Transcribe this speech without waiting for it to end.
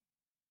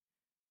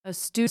A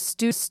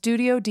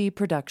Studio D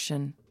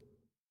production.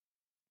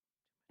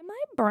 Am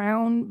I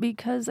brown?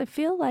 Because I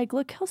feel like,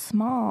 look how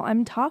small.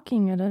 I'm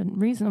talking at a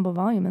reasonable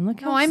volume, and look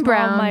how I'm small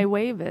brown. my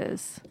wave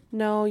is.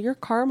 No, you're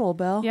caramel,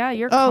 Belle. Yeah,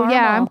 you're Oh, caramel.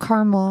 yeah, I'm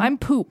caramel. I'm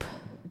poop.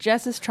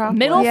 Jess is chocolate.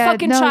 Middle Yeah,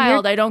 fucking no,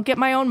 child. I don't get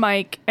my own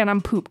mic, and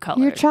I'm poop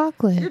colored. You're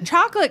chocolate. You're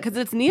chocolate because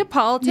it's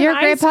Neapolitan You're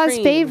ice grandpa's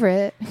cream.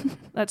 favorite.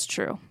 That's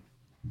true.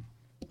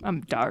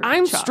 I'm dark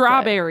I'm chocolate.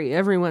 strawberry,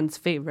 everyone's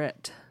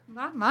favorite.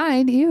 Not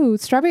mine. Ew.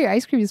 Strawberry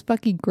ice cream is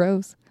fucking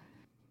gross.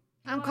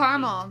 I'm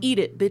caramel. Eat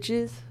it,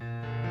 bitches.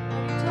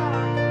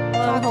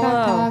 Talk,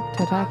 talk,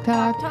 talk, talk,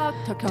 talk, Talk,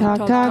 talk,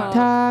 talk, talk,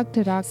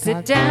 talk, talk.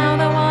 Sit down,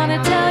 I want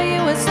to tell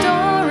you a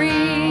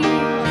story.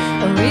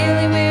 A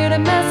really weird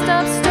and messed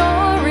up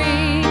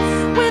story.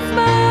 With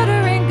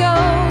murder and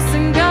ghosts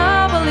and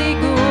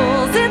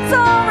gobbledygools. It's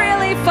all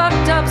really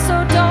fucked up,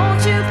 so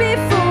don't you be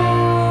fooled.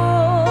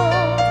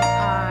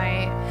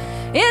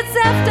 It's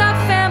effed up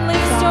family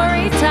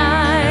story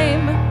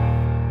time.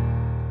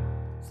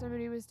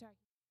 Somebody was talking.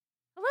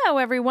 Hello,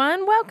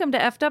 everyone. Welcome to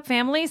Effed Up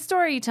Family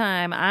Story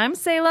Time. I'm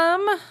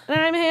Salem. And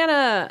I'm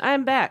Hannah.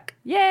 I'm back.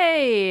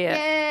 Yay!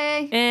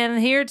 Yay. And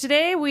here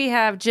today we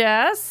have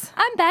Jess.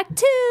 I'm back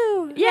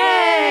too.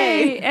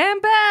 Yay!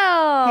 And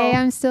Belle. Hey,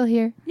 I'm still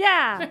here.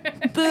 Yeah.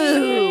 Boo.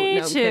 Me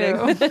No, I'm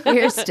too. kidding.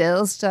 You're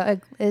still stuck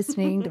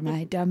listening to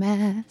my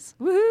dumbass.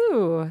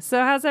 Woohoo! So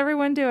how's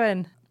everyone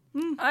doing?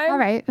 All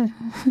right. I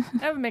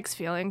have mixed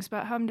feelings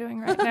about how I'm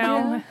doing right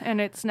now, and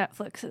it's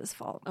Netflix's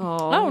fault.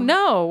 Oh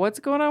no! What's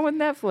going on with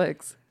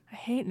Netflix? I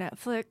hate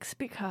Netflix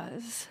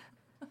because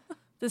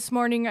this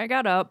morning I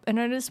got up and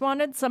I just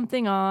wanted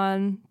something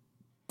on.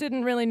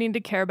 Didn't really need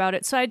to care about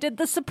it. So I did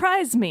the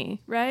surprise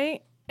me,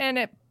 right? And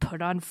it put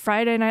on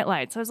Friday Night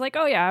Lights. I was like,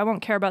 oh yeah, I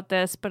won't care about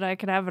this, but I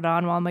can have it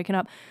on while I'm waking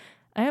up.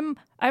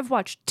 I've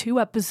watched 2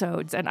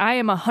 episodes and I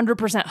am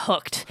 100%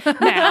 hooked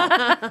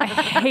now. I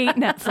hate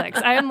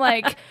Netflix. I am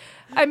like,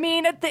 I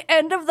mean, at the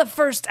end of the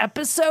first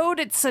episode,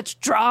 it's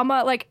such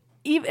drama. Like,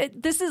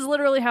 this is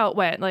literally how it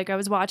went. Like, I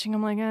was watching,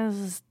 I'm like, this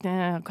is,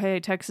 okay,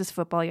 Texas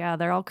football, yeah,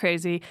 they're all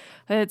crazy.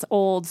 It's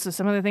old, so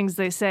some of the things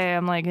they say,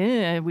 I'm like,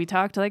 we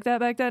talked like that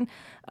back then.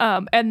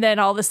 And then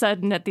all of a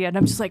sudden, at the end,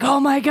 I'm just like, oh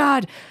my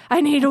God,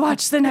 I need to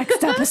watch the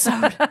next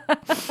episode.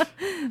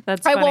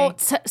 That's I funny. won't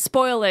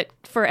spoil it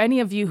for any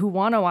of you who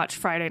want to watch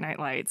Friday Night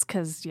Lights,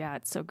 because, yeah,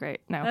 it's so great.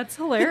 No. That's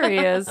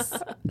hilarious.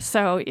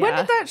 So, yeah. When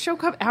did that show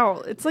come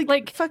out? It's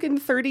like fucking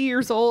 30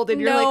 years old, and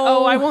you're No. like,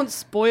 oh, I won't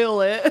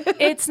spoil it.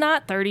 It's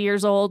not 30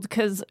 years old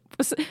because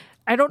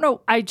I don't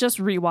know. I just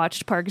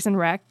rewatched Parks and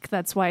Rec.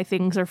 That's why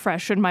things are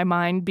fresh in my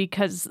mind,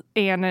 because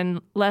Anne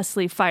and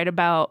Leslie fight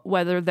about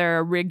whether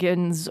they're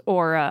Riggins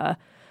or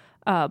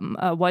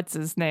what's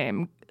his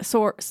name?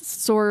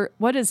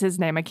 What is his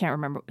name? I can't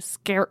remember.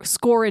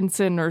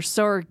 Skorinson or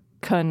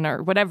Sorkin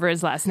or whatever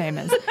his last name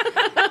is.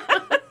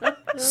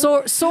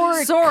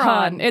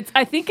 Sauron.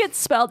 I think it's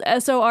spelled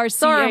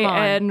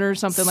Sorcan or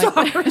something like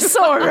that.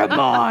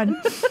 Sauron.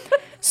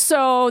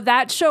 So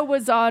that show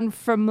was on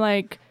from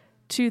like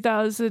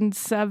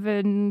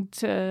 2007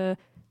 to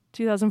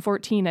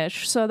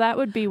 2014-ish. So that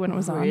would be when it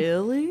was on.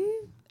 Really?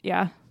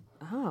 Yeah.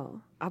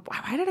 Oh.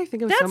 Why did I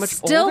think it was That's so much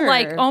still older?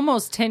 like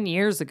almost 10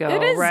 years ago,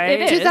 It is,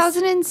 right? it is.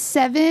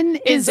 2007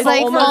 is It's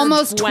like almost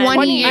almost 20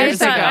 20 I, years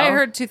thought, ago. I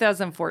heard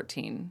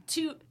 2014.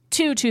 To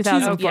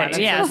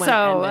 2014. Yeah, when it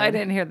so ended. I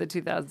didn't hear the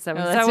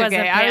 2007. Oh, so that's I wasn't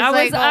okay. paying- I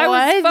was like, I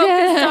was what?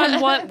 focused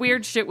on what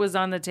weird shit was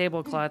on the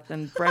tablecloth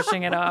and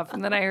brushing it off,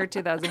 and then I heard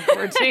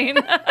 2014.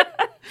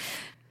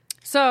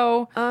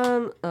 So,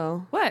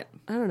 oh. what?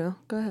 I don't know.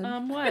 Go ahead.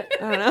 What?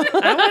 I don't know.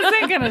 I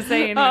wasn't gonna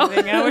say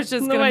anything. I was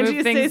just No, gonna why'd move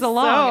you things say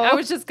along. so? I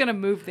was just gonna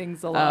move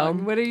things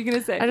along. What are you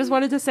gonna say? I just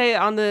wanted to say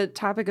on the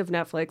topic of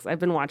Netflix, I've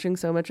been watching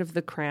so much of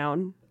The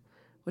Crown,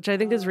 which I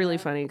think is really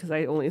funny because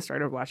I only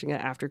started watching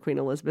it after Queen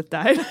Elizabeth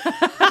died.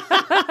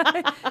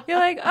 You're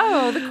like,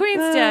 oh, the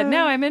Queen's dead.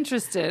 Now I'm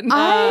interested.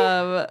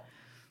 But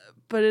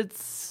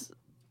it's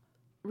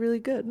really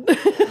good.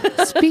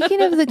 Speaking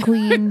of the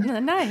Queen,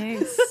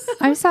 Nice.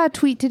 I saw a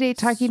tweet today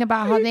talking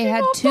about how they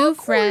had 2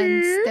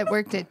 friends that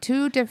worked at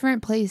 2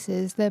 different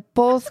places that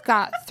both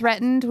got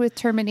threatened with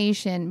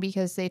termination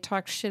because they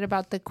talked shit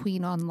about the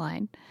Queen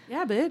online.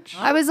 Yeah, bitch.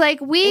 I was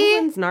like,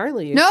 England's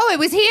gnarly. No, it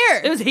was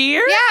here. It was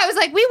here? Yeah, I was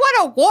like, we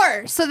won a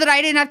war so that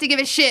I didn't have to give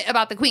a shit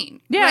about the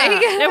Queen. Yeah,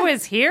 Like- it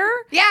was here.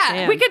 Yeah.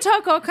 Damn. We could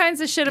talk all kinds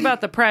of shit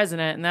about the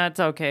president, and that's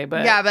okay.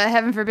 But Yeah, but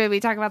heaven forbid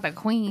we talk about the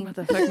Queen.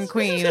 the fucking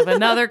queen of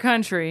another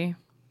country.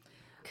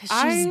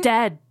 She's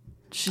dead.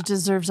 She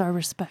deserves our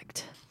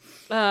respect.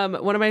 One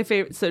of my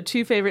favorite, so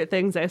 2 favorite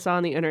things I saw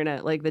on the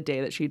internet, like the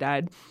day that she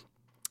died.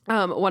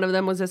 One of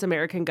them was this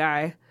American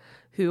guy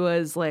who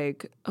was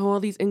like, oh, all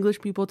these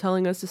English people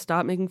telling us to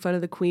stop making fun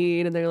of the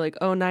Queen. And they're like,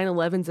 oh,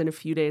 9/11's in a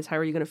few days. How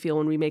are you going to feel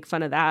when we make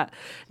fun of that?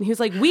 And he was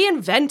like, we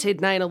invented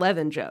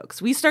 9/11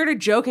 jokes. We started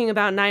joking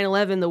about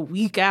 9/11 the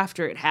week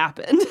after it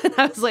happened. And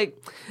I was like,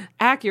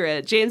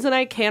 accurate. James and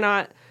I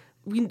cannot,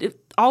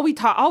 all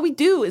we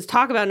do is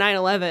talk about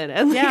 9/11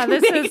 and Yeah,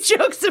 like, this make is-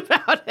 jokes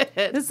about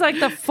it. This is like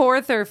the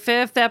 4th or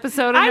 5th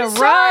episode in I'm a row.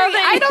 sorry.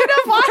 I don't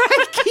know why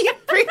I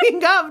keep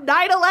bringing up of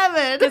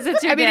 9/11. Because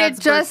it's your I mean, it dad's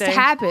just birthday.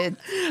 happened.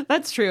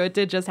 That's true. It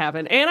did just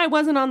happen. And I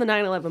wasn't on the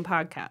 9/11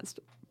 podcast.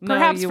 No,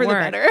 Perhaps you for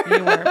weren't. the better.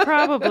 You were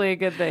probably a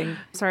good thing.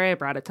 Sorry I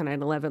brought it to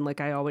 9/11 like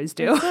I always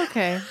do.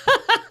 Okay.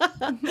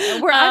 I'm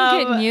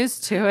getting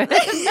used to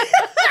it.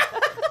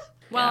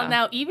 Well,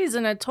 now Evie's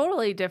in a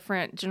totally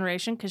different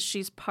generation because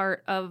she's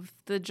part of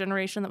the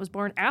generation that was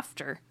born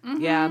after.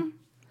 Yeah.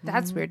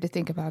 That's weird to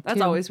think about. That's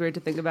too. always weird to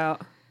think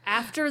about.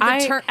 After the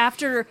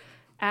after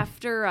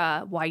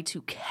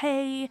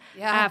Y2K,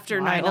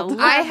 after 9/11.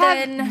 I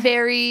have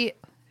very,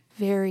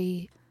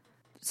 very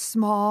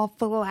small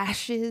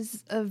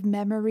flashes of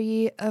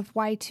memory of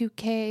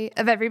Y2K,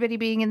 of everybody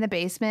being in the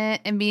basement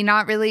and me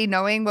not really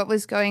knowing what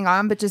was going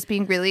on, but just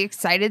being really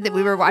excited that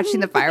we were watching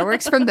the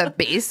fireworks from the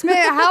basement.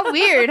 How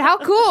weird. How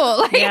cool.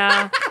 Like,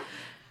 Yeah.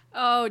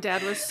 Oh,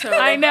 Dad was so...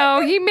 I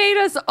know. He made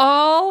us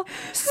all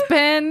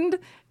spend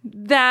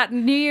that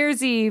New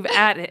Year's Eve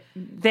at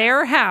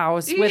their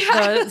house with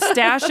the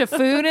stash of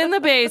food in the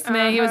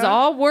basement. He was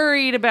all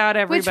worried about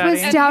which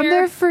everybody. was down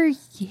there for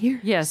years.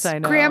 Yes, I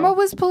know. Grandma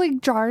was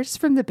pulling jars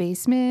from the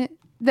basement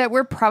that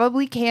were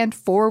probably canned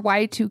for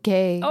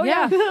Y2K. Oh,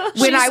 yeah.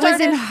 when I was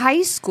in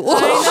high school.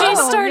 She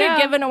started yeah.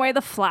 giving away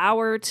the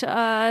flour to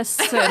us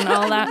and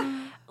all that.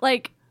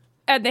 Like,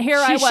 and here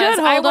I She was. should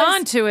I hold was-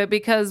 on to it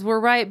because we're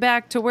right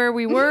back to where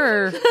we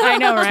were. I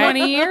know, right?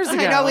 20 years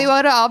ago. I know we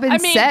would have all been I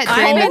mean, set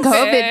during the COVID,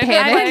 COVID I've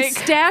panic.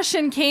 been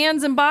stashing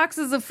cans and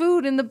boxes of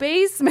food in the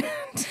basement.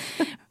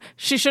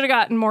 She should have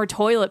gotten more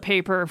toilet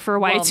paper for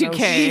no Y2K.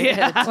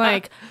 shit.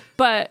 Like,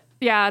 but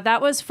yeah, that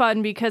was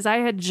fun because I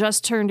had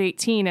just turned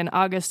 18 in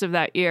August of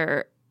that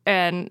year.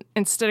 And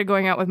instead of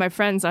going out with my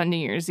friends on New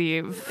Year's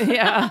Eve,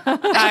 Yeah.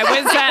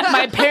 I was at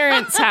my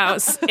parents'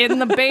 house in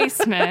the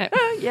basement.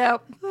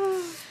 Yep.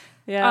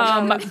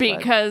 Yeah.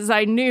 Because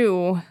I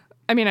knew,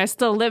 I mean, I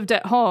still lived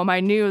at home. I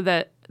knew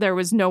that there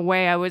was no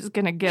way I was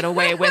going to get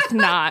away with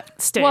not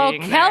staying Well, there.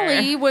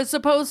 Kelly was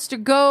supposed to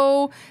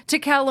go to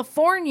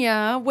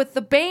California with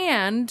the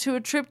band to a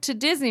trip to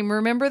Disney.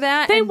 Remember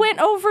that? They And- went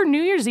over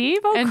New Year's Eve?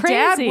 Oh, and crazy.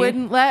 Dad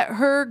wouldn't let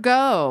her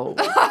go.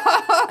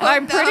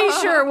 I'm pretty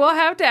sure we'll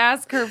have to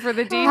ask her for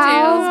the details,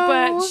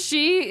 but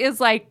she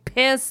is like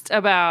pissed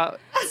about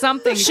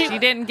something she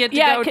didn't get to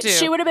Yeah, go 'cause to.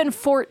 she would have been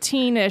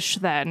 14-ish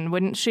then,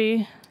 wouldn't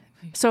she?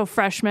 So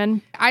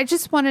freshman. I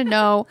just want to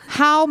know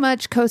how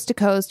much Coast to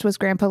Coast was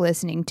Grandpa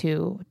listening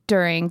to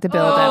during the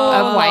buildup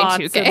of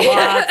Y2K.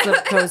 Lots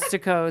of Coast to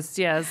Coast,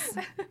 yes.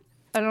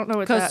 I don't know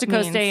what Coast that to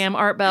Coast means. AM,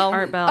 Art Bell.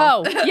 Art Bell.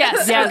 Oh,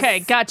 yes. Yes.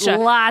 Okay, gotcha.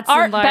 Lots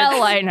Art and lots.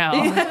 Bell, I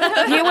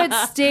know. He would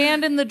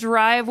stand in the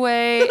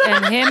driveway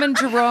and him and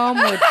Jerome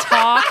would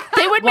talk.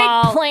 They would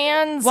while- make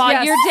plans. While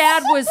Yes. your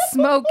dad was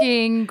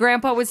smoking,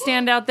 Grandpa would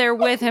stand out there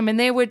with him and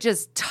they would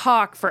just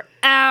talk for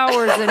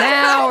hours and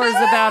hours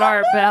about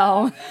Art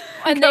Bell.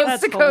 And they,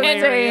 Coast to Coast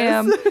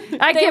AM.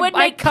 they would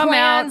make come out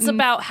plans and-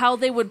 about how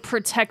they would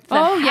protect the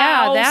Oh,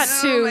 yeah, house. that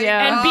too,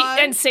 yeah.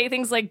 And say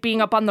things like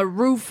being up on the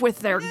roof with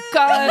their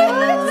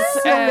guns.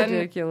 and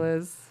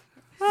ridiculous.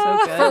 So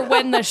good. for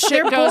when the shit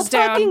They're goes both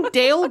down. fucking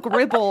Dale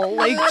Gribble.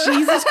 Like,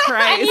 Jesus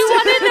Christ. You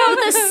want to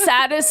know the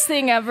saddest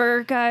thing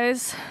ever,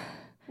 guys?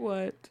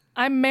 What?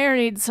 I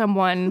married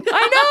someone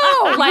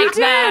I know, like you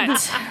did.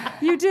 that.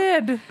 You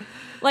did.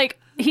 Like,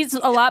 he's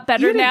a lot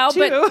better You did now, too.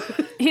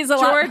 but he's a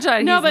lot...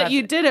 Georgia. No, he's but not-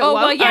 you did it Oh,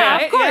 well. well, yeah,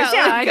 Alright, of course.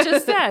 yeah. Yeah, I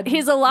just said.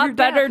 He's a lot Your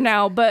better dad.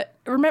 now, but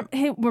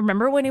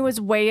remember when he was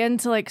way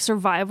into like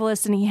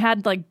survivalist and he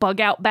had like bug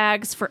out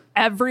bags for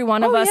every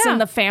one of us yeah. in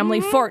the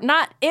family for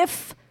not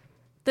if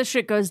the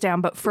shit goes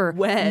down, but for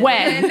When.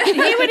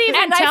 He would even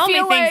And tell me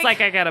feel things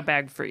like, I got a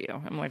bag for you.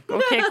 I'm like,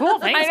 okay, cool.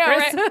 Thanks, know,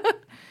 Chris. right?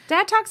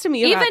 Dad talks to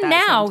me about Even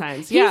that now,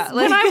 sometimes. he's- Yeah,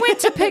 like, when I went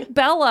to pick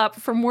Belle up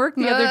from work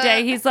the other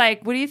day, he's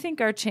like, "What do you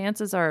think our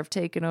chances are of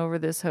taking over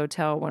this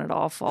hotel when it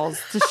all falls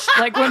to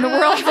like when the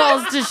world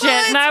falls to shit?"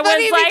 And I was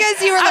funny like,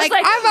 because you were I was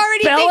like, "I'm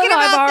already Belle thinking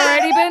and I've about that."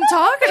 already been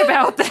talking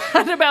about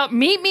that, about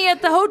meet me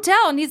at the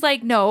hotel." And he's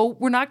like, "No,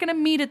 we're not going to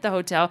meet at the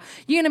hotel.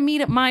 You're going to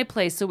meet at my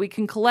place so we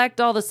can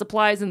collect all the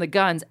supplies and the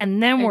guns,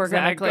 and then we're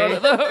going to go to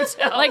the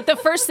hotel." like the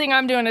first thing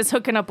I'm doing is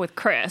hooking up with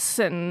Chris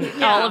and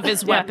all of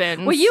his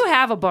weapons. Well, you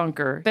have a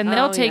bunker, and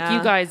they'll Oh, take yeah.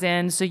 you guys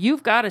in, so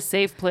you've got a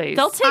safe place.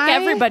 They'll take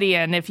everybody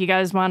in if you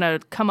guys want to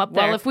come up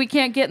there. Well, if we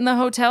can't get in the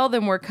hotel,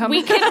 then we're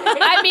coming. we could,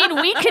 I mean,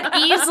 we could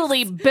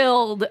easily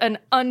build an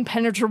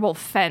impenetrable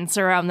fence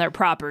around their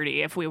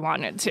property if we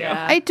wanted to.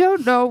 I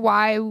don't know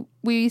why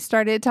we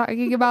started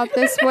talking about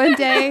this one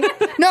day.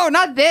 No,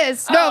 not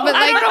this. No, but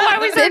like don't know why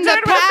we started in the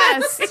talking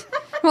past.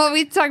 Well,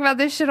 we talk about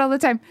this shit all the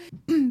time.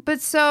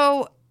 But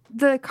so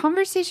the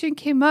conversation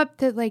came up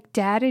that like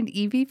Dad and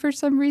Evie for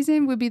some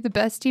reason would be the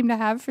best team to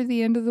have for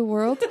the end of the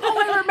world.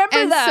 I remember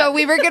And that. so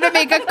we were gonna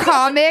make a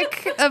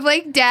comic of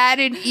like Dad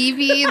and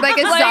Evie, like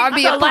a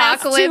zombie the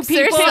last two apocalypse or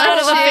people some out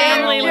of the shit.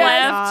 family oh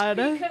left.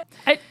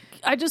 my God.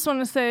 I just want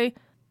to say,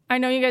 I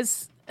know you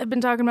guys have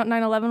been talking about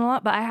 9/11 a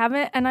lot, but I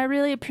haven't, and I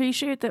really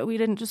appreciate that we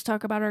didn't just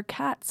talk about our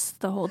cats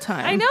the whole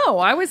time. I know.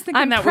 I was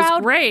thinking I'm that proud.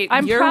 was great.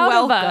 I'm You're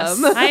proud welcome.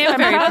 of us. I am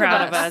very proud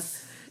proud of of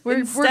us.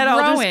 Instead, I'll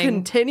just growing.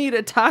 continue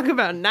to talk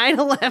about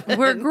 9/11.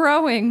 We're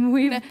growing.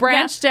 We've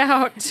branched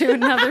out to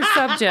another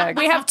subject.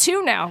 We have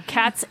two now,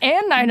 cats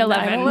and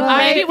 9/11. I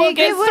Maybe we'll think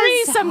get it was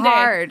three someday.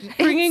 hard.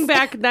 Bringing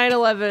back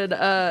 9/11.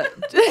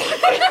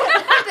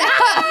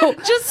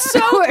 Just so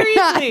We're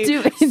not briefly.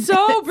 doing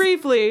So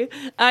briefly,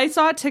 I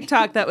saw a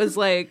TikTok that was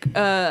like.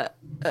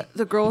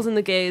 The girls and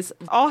the gays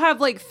all have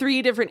like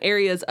 3 different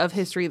areas of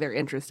history they're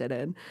interested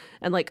in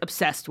and like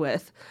obsessed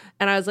with.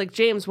 And I was like,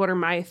 James, what are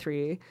my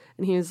 3?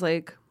 And he was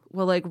like,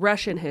 well, like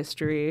Russian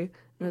history. And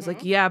I was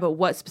like, yeah, but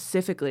what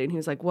specifically? And he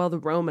was like, well, the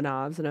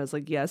Romanovs. And I was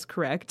like, yes,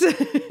 correct.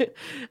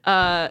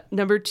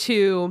 Number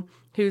 2,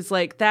 he was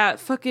like, that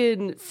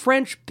fucking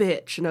French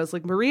bitch. And I was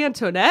like, Marie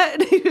Antoinette?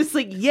 And he was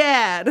like,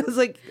 yeah. And I was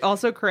like,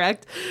 also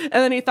correct. And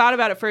then he thought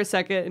about it for a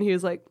second and he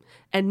was like,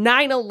 and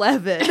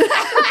 9/11.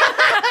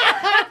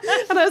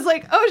 And I was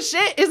like, oh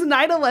shit, is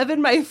 9/11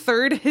 my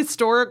 3rd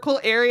historical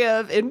area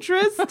of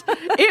interest?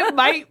 It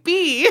might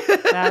be.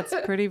 That's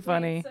pretty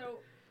funny.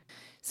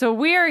 So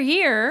we are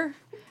here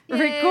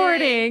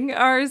recording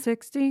our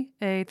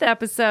 68th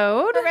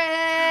episode. Oh,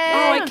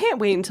 I can't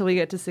wait until we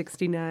get to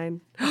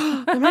 69.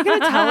 Am I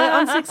going to tell it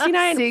on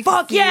 69?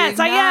 Fuck yes,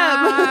 I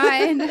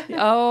am.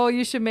 Oh,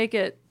 you should make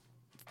it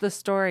the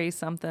story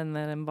something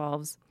that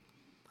involves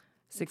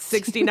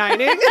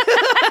 69ing?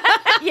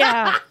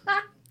 Yeah.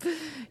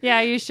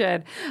 Yeah, you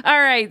should. All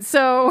right.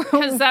 So,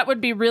 Because that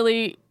would be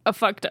really a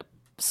fucked up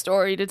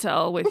story to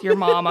tell with your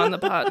mom on the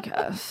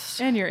podcast.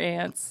 and your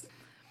aunts.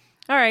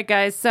 All right,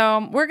 guys.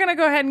 So, we're going to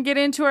go ahead and get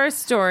into our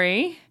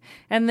story.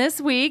 And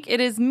this week, it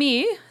is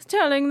me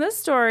telling the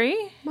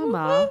story.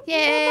 Mama.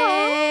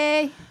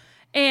 Yay!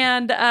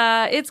 And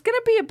it's going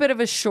to be a bit of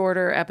a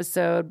shorter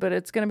episode, but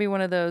it's going to be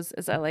one of those,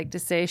 as I like to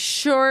say,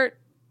 short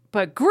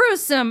but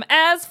gruesome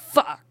as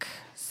fuck.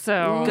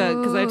 So, Good,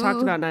 because I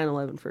talked about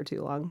 9/11 for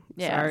too long.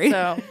 yeah. Sorry.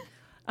 So,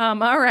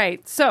 all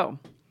right. So,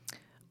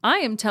 I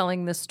am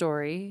telling the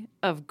story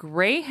of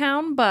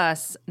Greyhound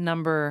bus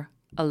number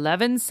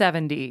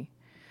 1170,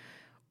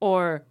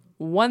 or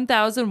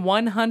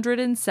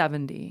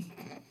 1170,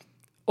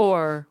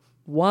 or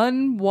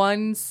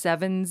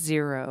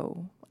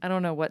 1170. I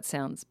don't know what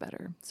sounds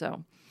better.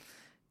 So,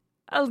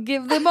 I'll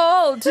give them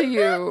all to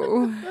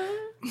you.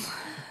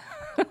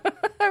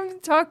 I'm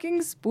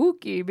talking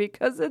spooky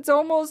because it's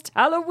almost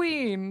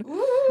Halloween.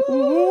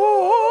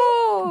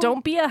 Ooh.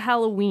 Don't be a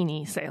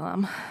Halloweenie,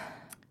 Salem.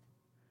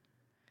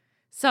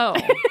 So,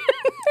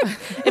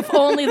 If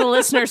only the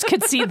listeners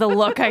could see the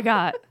look I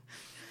got.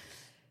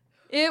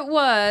 it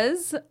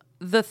was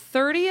the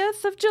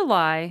 30th of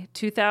July,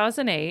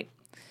 2008,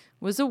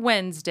 was a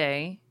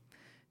Wednesday.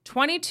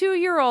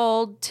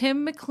 22-year-old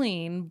Tim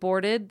McLean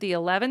boarded the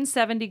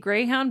 1170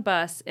 Greyhound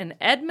bus in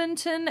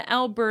Edmonton,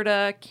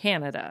 Alberta,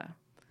 Canada.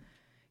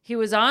 He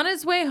was on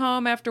his way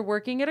home after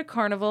working at a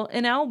carnival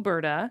in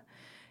Alberta,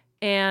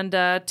 and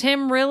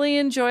Tim really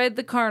enjoyed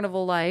the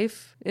carnival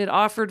life. It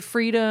offered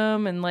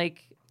freedom and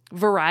like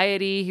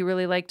variety. He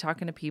really liked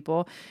talking to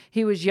people.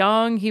 He was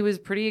young. He was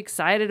pretty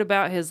excited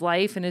about his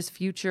life and his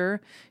future.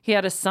 He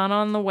had a son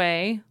on the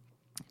way.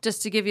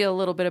 Just to give you a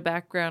little bit of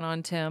background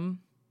on Tim.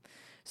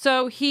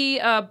 So he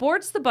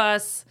boards the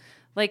bus.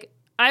 Like,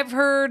 I've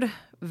heard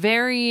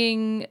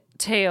varying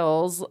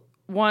tales.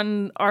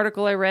 One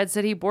article I read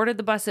said he boarded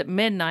the bus at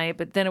midnight,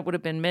 but then it would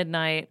have been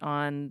midnight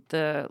on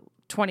the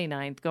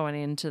 29th going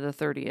into the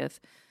 30th.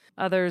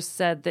 Others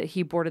said that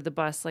he boarded the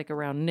bus like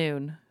around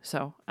noon.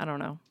 So I don't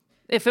know.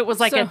 If it was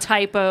like a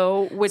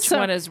typo, which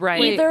one is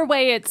right? Either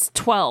way, it's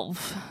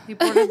 12. He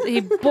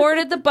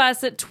boarded the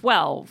bus at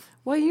 12,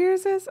 What year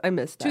is this? I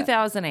missed that.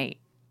 2008.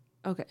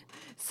 Okay.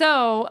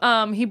 So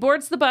he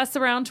boards the bus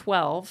around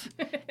 12,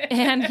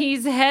 and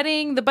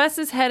the bus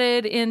is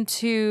headed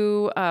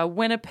into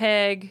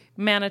Winnipeg,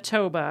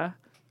 Manitoba,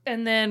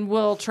 and then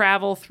will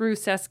travel through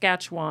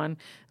Saskatchewan.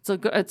 So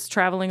it's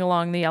traveling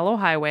along the Yellow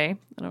Highway.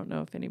 I don't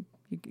know if any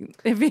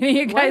of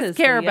you guys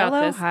care about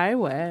Yellow this.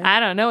 Highway? I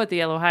don't know what the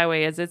Yellow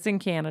Highway is. It's in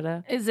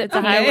Canada. Is it It's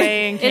a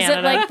highway in Canada. Is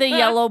it like the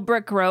Yellow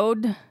Brick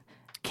Road?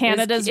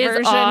 Canada's Is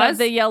version Oz- of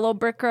the Yellow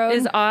Brick Road?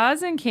 Is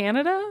Oz in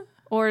Canada?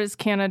 Or is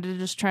Canada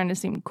just trying to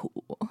seem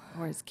cool?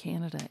 Or is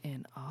Canada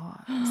in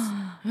Oz?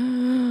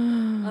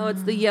 Oh,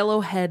 it's the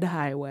Yellowhead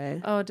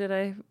Highway. Oh, did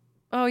I?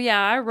 Oh,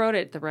 yeah, I wrote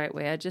it the right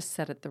way. I just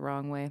said it the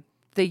wrong way.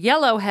 The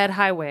Yellowhead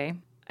Highway.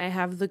 I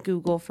have the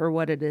Google for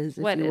what it is.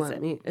 If What you is want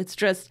it? me. It's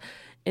just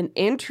an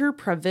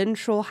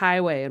interprovincial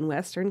highway in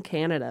Western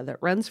Canada that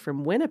runs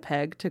from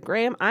Winnipeg to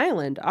Graham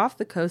Island off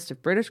the coast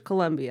of British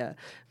Columbia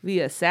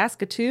via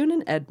Saskatoon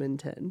and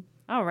Edmonton.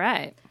 All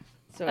right.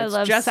 So I it's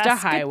love just a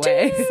Saskatoon.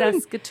 highway.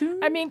 Saskatoon.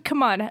 I mean,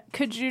 come on.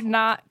 Could you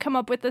not come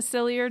up with a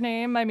sillier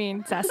name? I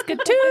mean,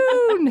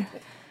 Saskatoon.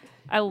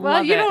 I love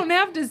Well, you it. don't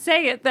have to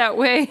say it that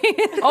way.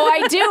 Oh,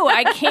 I do.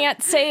 I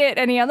can't say it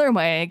any other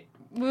way.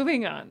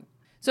 Moving on.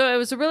 So it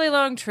was a really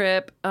long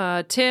trip.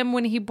 Tim,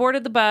 when he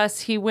boarded the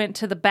bus, he went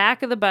to the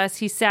back of the bus.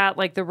 He sat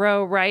like the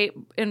row right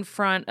in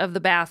front of the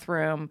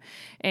bathroom,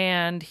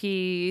 and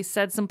he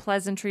said some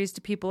pleasantries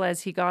to people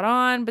as he got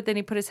on, but then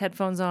he put his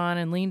headphones on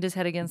and leaned his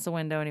head against the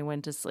window and he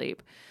went to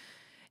sleep.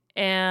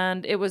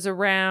 And it was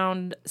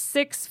around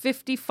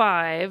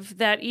 6:55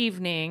 that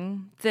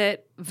evening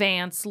that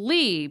Vance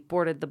Lee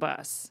boarded the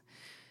bus.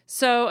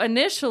 So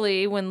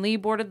initially, when Lee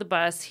boarded the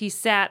bus, he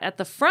sat at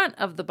the front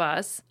of the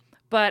bus.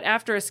 But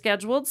after a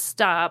scheduled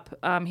stop,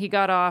 he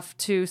got off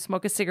to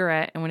smoke a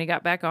cigarette. And when he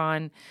got back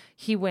on,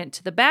 he went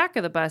to the back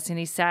of the bus and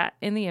he sat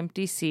in the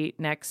empty seat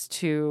next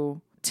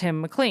to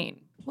Tim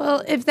McLean.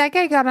 Well, if that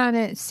guy got on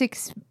at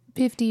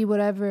 6:50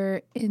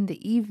 whatever in the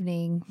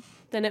evening,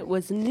 Then it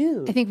was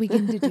noon. I think we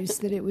can deduce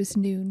that it was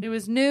noon. It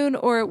was noon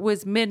or it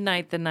was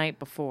midnight the night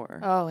before.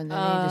 Oh, and then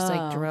they just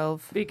like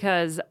drove.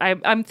 Because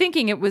I'm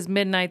thinking it was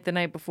midnight the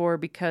night before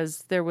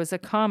because there was a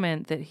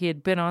comment that he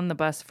had been on the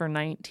bus for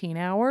 19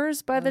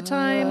 hours by the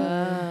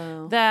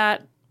time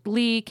that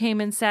Lee came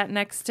and sat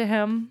next to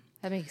him.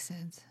 That makes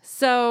sense.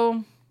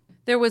 So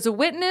there was a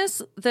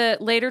witness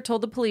that later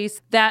told the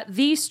police that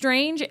the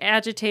strange,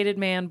 agitated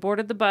man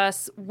boarded the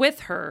bus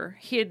with her.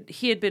 He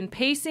had been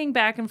pacing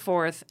back and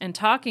forth and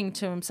talking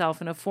to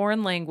himself in a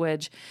foreign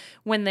language.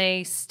 When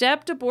they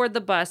stepped aboard the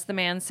bus, the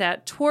man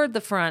sat toward the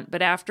front,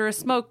 but after a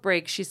smoke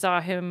break, she saw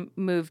him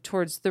move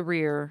towards the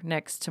rear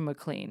next to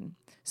McLean.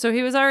 So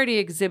he was already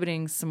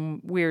exhibiting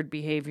some weird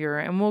behavior,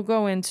 and we'll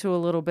go into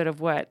a little bit of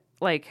what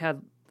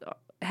had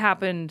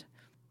happened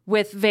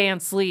with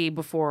Vance Lee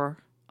before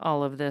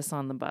all of this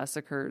on the bus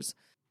occurs.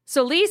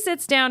 So Lee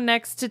sits down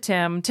next to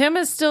Tim. Tim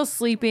is still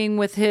sleeping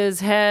with his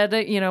head,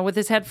 with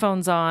his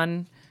headphones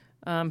on,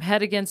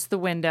 head against the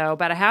window.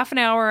 About a half an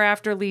hour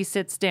after Lee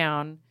sits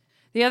down,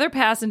 the other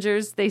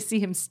passengers, they see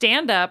him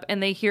stand up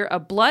and they hear a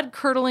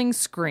blood-curdling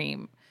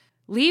scream.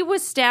 Lee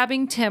was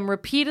stabbing Tim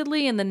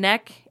repeatedly in the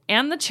neck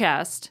and the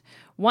chest.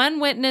 One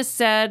witness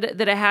said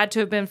that it had to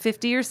have been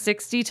 50 or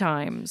 60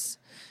 times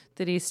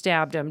that he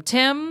stabbed him.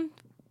 Tim,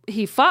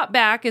 he fought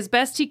back as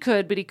best he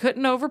could, but he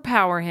couldn't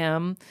overpower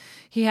him.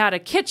 He had a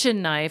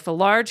kitchen knife, a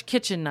large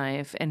kitchen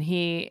knife, and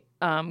he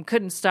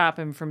couldn't stop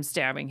him from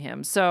stabbing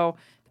him. So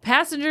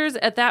passengers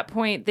at that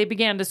point, they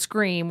began to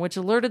scream, which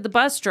alerted the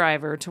bus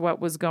driver to what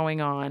was going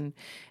on.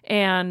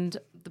 And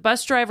the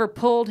bus driver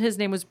his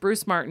name was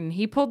Bruce Martin.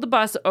 He pulled the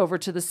bus over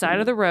to the side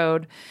of the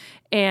road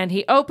and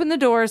he opened the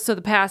doors so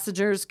the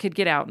passengers could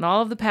get out. And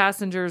all of the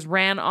passengers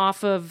ran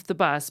off of the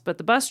bus, but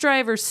the bus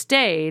driver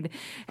stayed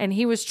and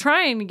he was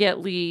trying to get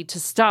Lee to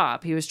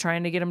stop. He was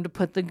trying to get him to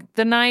put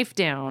the knife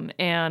down.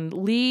 And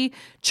Lee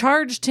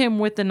charged him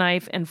with the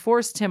knife and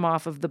forced him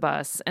off of the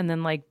bus and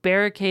then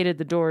barricaded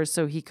the doors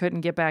so he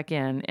couldn't get back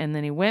in. And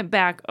then he went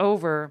back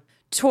over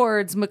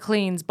towards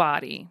McLean's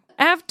body.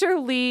 After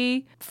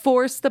Lee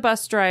forced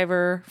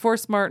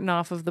Martin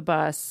off of the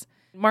bus,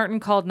 Martin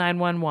called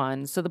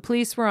 911. So the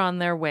police were on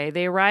their way.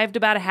 They arrived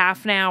about a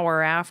half an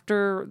hour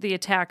after the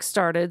attack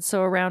started.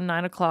 So around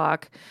 9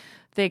 o'clock,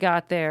 they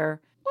got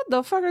there. What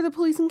the fuck are the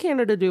police in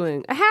Canada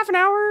doing? A half an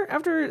hour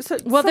after?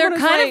 Well, they're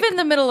kind of in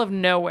the middle of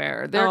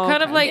nowhere. They're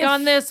kind of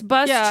on this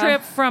bus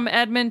trip from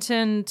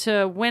Edmonton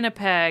to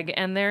Winnipeg.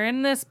 And they're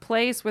in this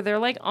place where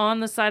they're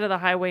on the side of the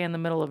highway in the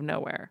middle of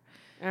nowhere.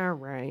 All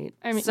right.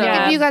 I mean, So-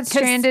 yeah, If you got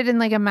stranded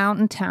in a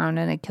mountain town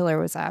and a killer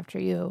was after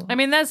you. I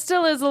mean, that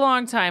still is a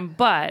long time,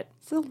 but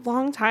It's a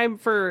long time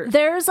for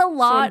there's a someone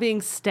lot.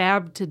 being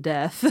stabbed to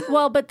death.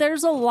 Well, but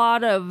there's a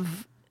lot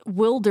of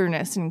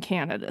wilderness in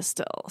Canada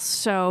still.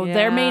 So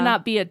there may Yeah.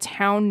 not be a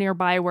town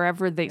nearby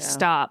wherever they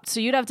stopped.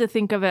 So you'd have to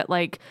think of it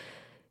like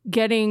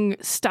getting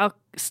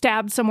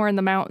stabbed somewhere in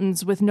the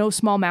mountains with no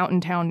small mountain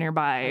town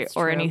nearby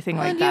or anything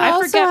like you that. I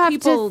also forget have to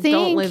people don't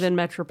think- live in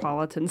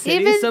metropolitan cities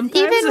Even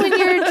sometimes. when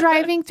you're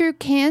driving through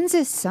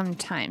Kansas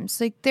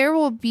sometimes, there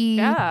will be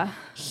Yeah.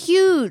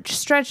 huge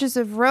stretches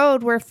of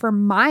road where for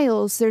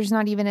miles there's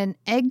not even an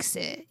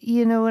exit.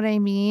 You know what I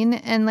mean?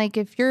 And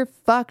if you're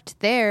fucked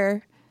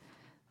there,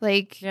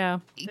 yeah.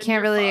 you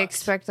can't really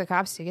expect the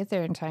cops to get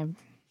there in time.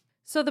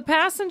 So the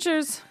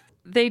passengers,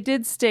 they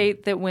did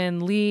state that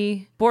when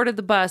Lee boarded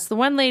the bus, the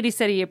one lady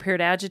said he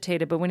appeared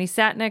agitated, but when he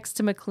sat next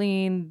to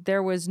McLean,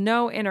 there was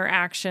no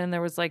interaction.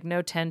 There was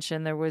no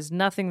tension. There was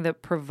nothing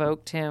that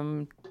provoked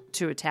him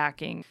to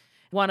attacking.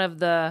 One of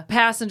the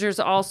passengers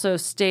also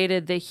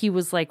stated that he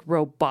was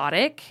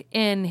robotic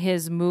in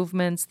his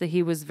movements, that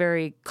he was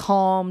very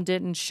calm,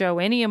 didn't show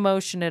any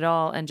emotion at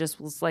all, and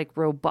just was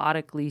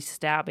robotically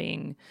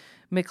stabbing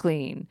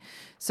McLean.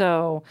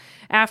 So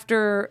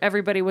after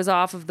everybody was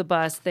off of the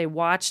bus, they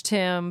watched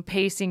him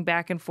pacing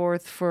back and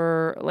forth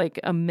for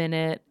a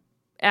minute,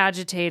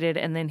 agitated,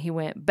 and then he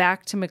went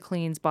back to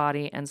McLean's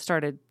body and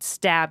started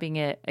stabbing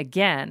it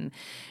again.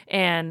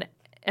 And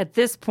at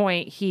this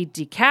point, he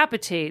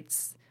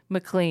decapitates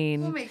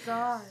McLean. Oh my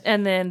God.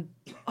 And then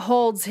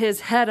holds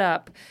his head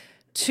up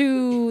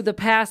to the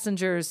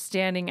passengers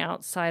standing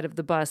outside of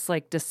the bus,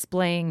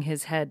 displaying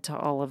his head to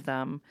all of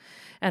them,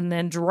 and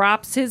then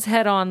drops his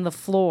head on the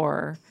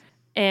floor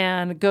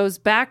and goes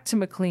back to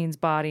McLean's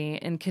body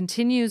and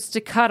continues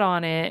to cut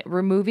on it,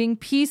 removing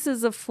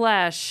pieces of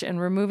flesh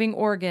and removing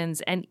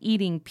organs and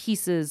eating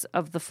pieces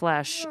of the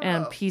flesh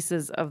and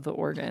pieces of the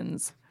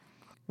organs.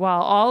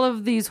 while all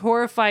of these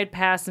horrified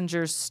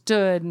passengers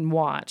stood and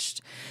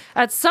watched.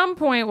 At some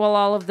point while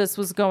all of this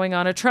was going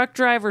on, a truck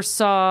driver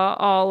saw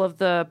all of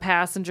the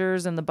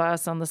passengers in the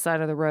bus on the side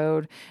of the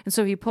road, and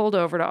so he pulled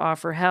over to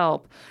offer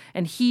help.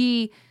 And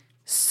when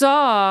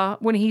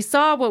he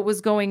saw what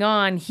was going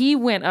on, he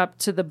went up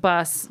to the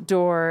bus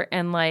door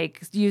and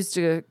like used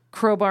a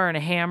crowbar and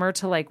a hammer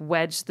to like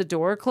wedge the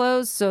door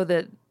closed so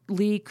that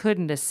Lee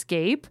couldn't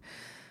escape.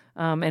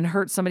 And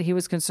hurt somebody. He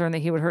was concerned that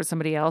he would hurt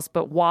somebody else.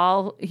 But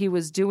while he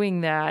was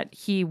doing that,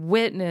 he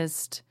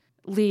witnessed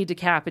Lee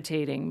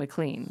decapitating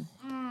McLean.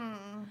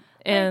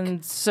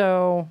 And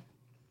so...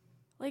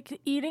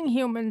 Like, eating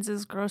humans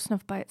is gross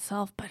enough by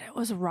itself, but it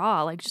was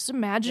raw. Like, just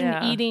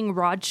imagine eating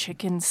raw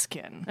chicken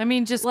skin. I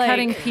mean, just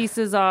cutting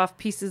pieces off,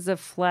 pieces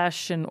of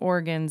flesh and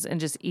organs, and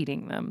just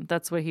eating them.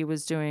 That's what he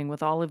was doing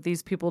with all of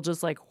these people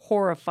just, like,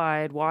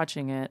 horrified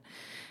watching it.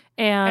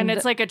 And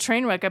it's like a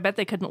train wreck. I bet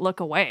they couldn't look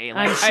away.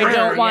 Like, I'm sure, I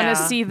don't want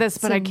to yeah. see this,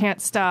 but I can't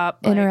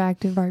stop. Like,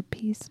 Interactive art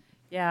piece.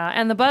 Yeah,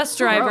 and the bus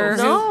driver...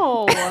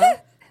 No.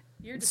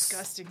 you're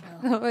disgusting,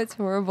 though. Oh, it's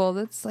horrible.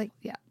 That's like,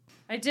 yeah.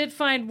 I did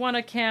find one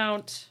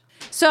account.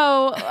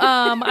 So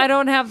I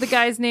don't have the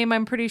guy's name.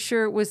 I'm pretty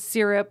sure it was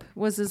Syrup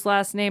was his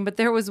last name. But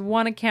there was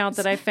one account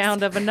that I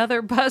found of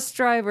another bus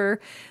driver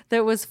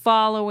that was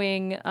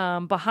following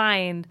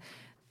behind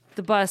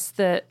the bus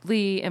that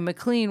Lee and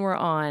McLean were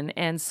on.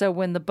 And so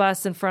when the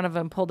bus in front of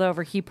him pulled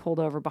over, he pulled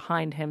over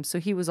behind him. So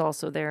he was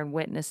also there and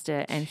witnessed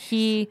it. And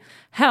he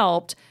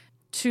helped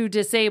to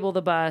disable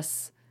the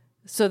bus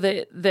so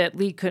that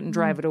Lee couldn't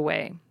drive it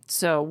away.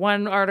 So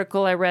one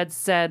article I read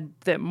said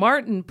that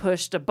Martin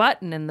pushed a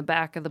button in the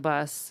back of the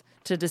bus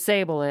to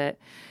disable it.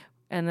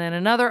 And then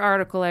another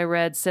article I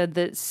read said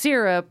that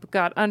Syrup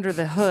got under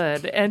the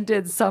hood and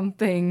did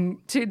something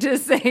to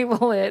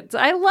disable it.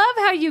 I love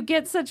how you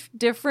get such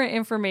different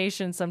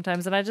information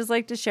sometimes, and I just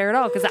like to share it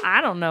all because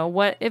I don't know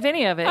what, if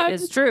any of it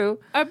is true.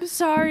 I'm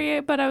sorry,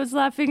 but I was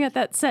laughing at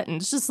that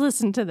sentence. Just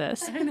listen to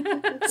this.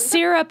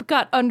 Syrup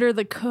got under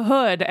the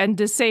hood and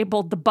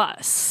disabled the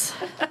bus.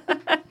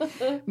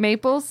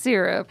 Maple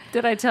Syrup.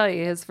 Did I tell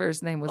you his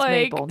first name was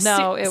Like, Maple?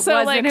 No, it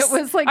so, wasn't. like, It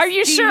was like are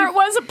you Steve. sure it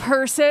was a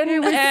person? It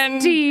was and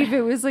Steve.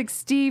 It was like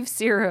Steve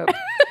Syrup. And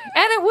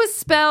it was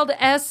spelled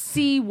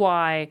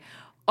SCYRUP.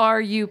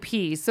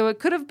 So it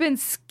could have been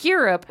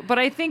Skirup, but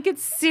I think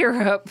it's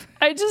Syrup.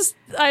 I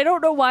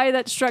don't know why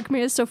that struck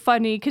me as so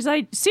funny because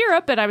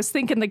Syrup and I was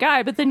thinking the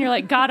guy, but then you're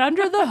like, got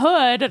under the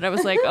hood. And I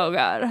was like, oh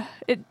God,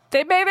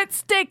 they made it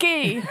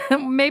sticky.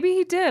 Maybe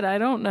he did. I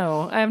don't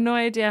know. I have no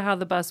idea how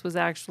the bus was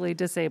actually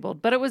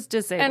disabled, but it was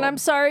disabled. And I'm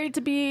sorry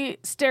to be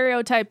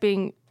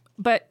stereotyping,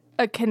 but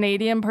a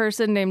Canadian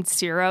person named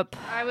Syrup.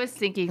 I was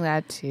thinking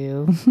that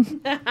too.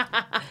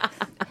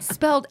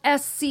 spelled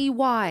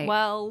SCYRUP.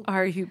 Well,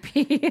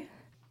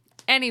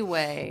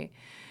 Anyway,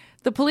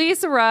 the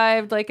police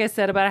arrived, like I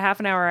said, about a half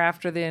an hour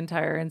after the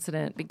entire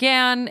incident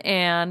began,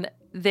 and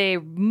they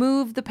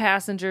moved the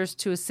passengers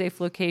to a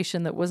safe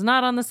location that was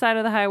not on the side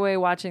of the highway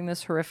watching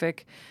this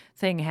horrific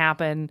thing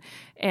happen.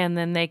 And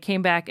then they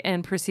came back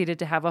and proceeded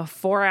to have a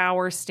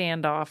 4-hour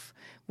standoff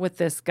with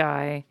this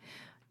guy.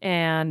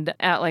 And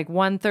at like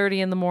 1:30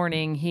 in the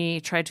morning,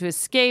 he tried to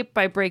escape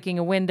by breaking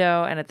a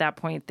window. And at that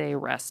point, they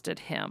arrested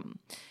him.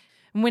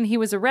 And when he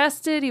was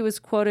arrested, he was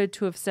quoted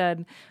to have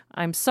said,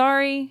 "I'm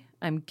sorry,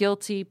 I'm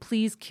guilty,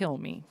 please kill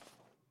me."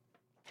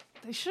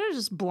 they should have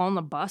just blown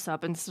the bus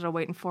up instead of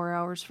waiting 4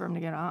 hours for him to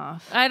get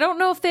off. I don't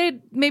know if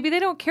maybe they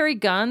don't carry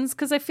guns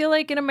because I feel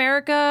like in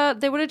America,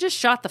 they would have just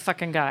shot the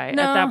fucking guy at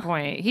that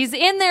point. He's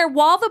in there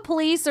while the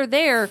police are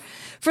there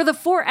for the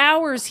 4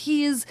 hours.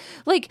 He is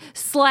like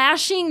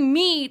slashing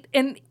meat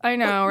and I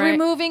know, right?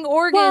 removing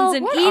organs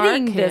and what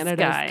eating are this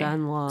Canada's guy.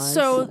 gun laws?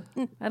 So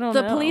I don't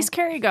the know. police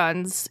carry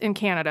guns in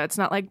Canada. It's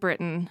not like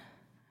Britain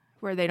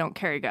where they don't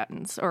carry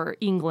guns, or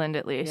England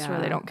at least, where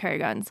they don't carry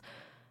guns.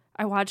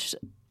 I watched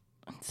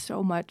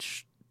so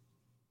much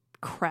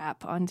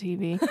crap on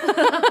TV.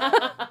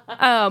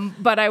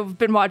 But I've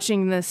been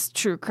watching this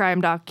true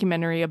crime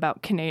documentary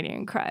about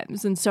Canadian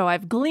crimes. And so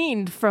I've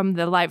gleaned from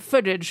the live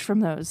footage from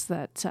those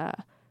that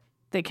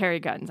they carry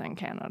guns in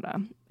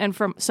Canada.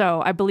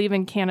 So I believe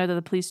in Canada,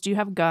 the police do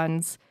have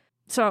guns.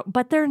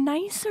 But they're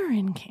nicer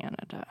in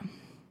Canada.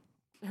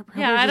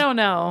 Yeah, I don't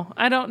know.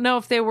 I don't know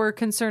if they were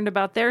concerned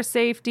about their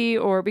safety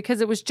or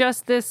because it was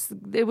just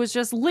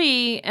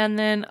Lee, and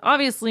then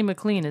obviously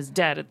McLean is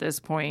dead at this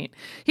point.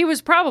 He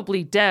was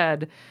probably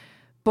dead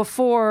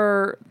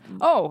before,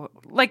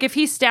 like if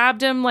he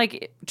stabbed him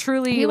like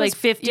truly like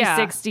 50,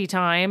 60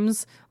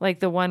 times, like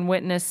the one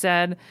witness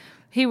said,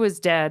 he was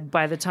dead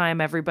by the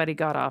time everybody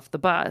got off the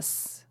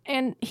bus.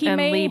 And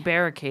Lee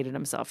barricaded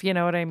himself. You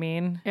know what I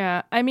mean?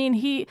 Yeah. I mean,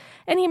 he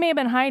may have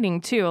been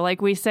hiding too.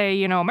 Like we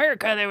say,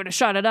 America, they would have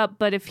shot it up.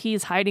 But if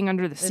he's hiding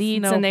under the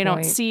seats and they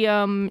don't see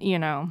him,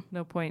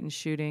 No point in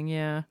shooting.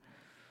 Yeah.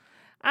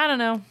 I don't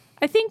know.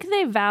 I think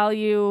they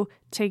value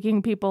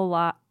taking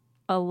people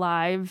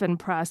alive and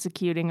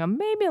prosecuting them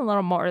maybe a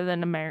little more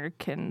than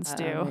Americans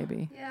do.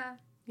 Maybe.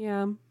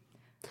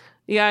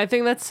 Yeah, I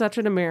think that's such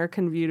an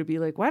American view to be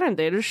like, why didn't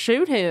they just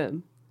shoot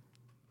him?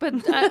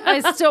 But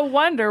I still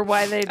wonder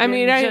why they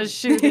didn't just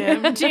shoot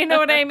him. Do you know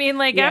what I mean?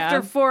 Like,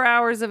 after 4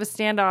 hours of a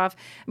standoff,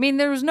 I mean,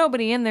 there was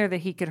nobody in there that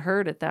he could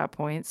hurt at that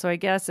point. So I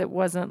guess it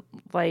wasn't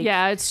like...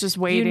 Yeah, it's just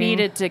waiting. You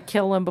needed to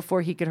kill him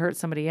before he could hurt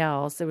somebody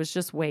else. It was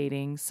just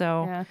waiting.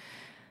 So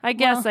I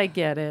guess I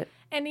get it.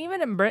 And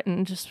even in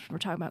Britain, just we're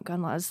talking about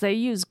gun laws, they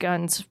use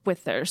guns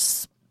with their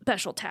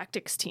special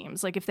tactics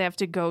teams. Like, if they have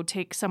to go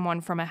take someone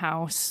from a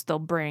house, they'll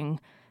bring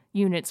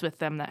units with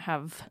them that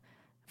have...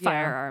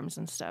 firearms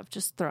and stuff.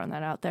 Just throwing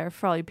that out there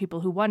for all you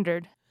people who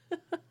wondered.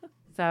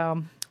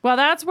 So, well,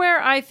 that's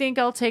where I think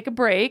I'll take a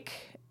break.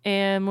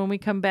 And when we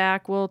come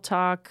back, we'll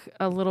talk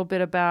a little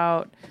bit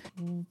about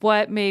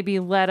what maybe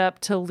led up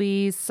to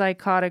Lee's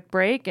psychotic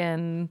break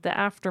and the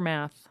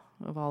aftermath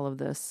of all of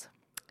this.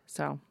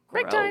 So,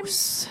 break time.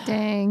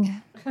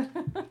 Dang.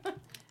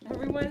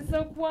 Everyone's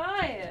so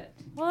quiet.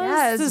 Well,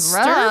 Yeah, it's it's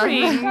rough.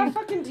 disturbing. Got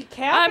fucking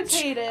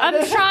decapitated.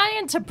 I'm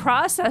trying to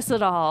process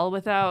it all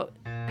without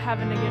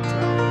having to get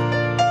drunk.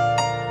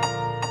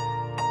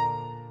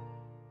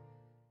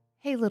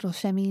 Hey, little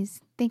shemmies.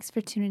 Thanks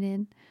for tuning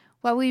in.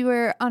 While we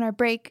were on our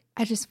break,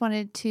 I just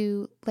wanted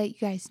to let you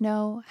guys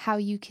know how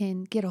you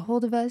can get a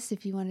hold of us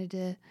if you wanted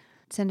to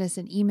send us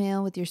an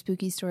email with your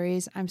spooky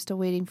stories. I'm still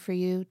waiting for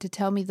you to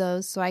tell me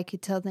those so I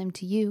could tell them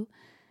to you.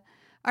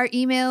 Our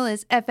email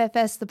is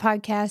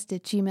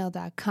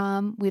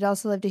ffsthepodcast@gmail.com. We'd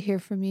also love to hear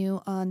from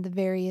you on the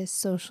various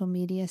social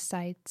media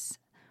sites.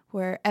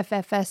 We're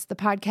FFS the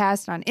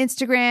Podcast on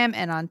Instagram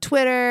and on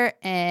Twitter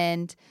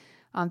and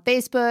on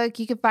Facebook.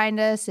 You can find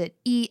us at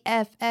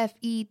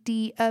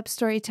EFFED Up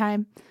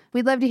Storytime.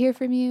 We'd love to hear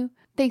from you.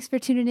 Thanks for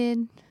tuning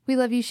in. We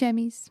love you,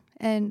 Shemmies.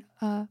 And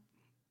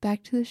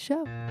back to the show.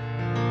 All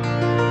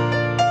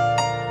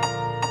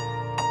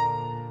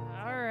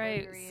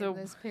right. So,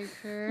 this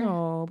picture.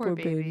 oh, poor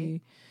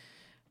baby.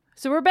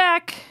 So we're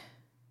back.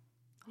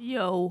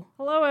 Yo.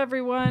 Hello,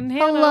 everyone.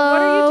 Hannah, Hello.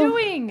 what are you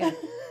doing?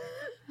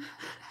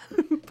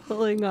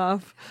 Pulling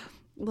off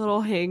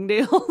little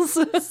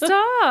hangnails.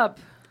 Stop.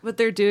 But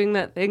they're doing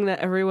that thing that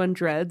everyone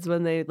dreads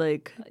when they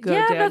like go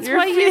Yeah, down that's your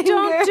why you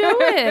don't finger. do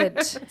it.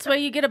 That's why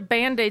you get a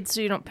Band-Aid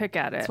so you don't pick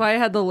at it. That's why I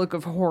had the look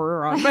of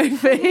horror on my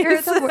face.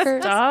 You're the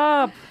worst.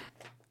 Stop.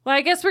 Well,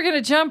 I guess we're going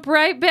to jump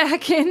right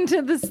back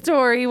into the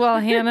story while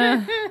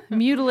Hannah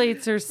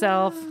mutilates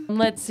herself.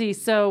 Let's see.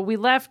 So we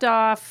left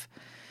off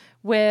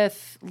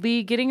with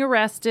Lee getting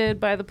arrested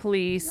by the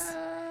police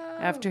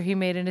after he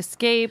made an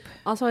escape.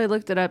 Also, I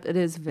looked it up. It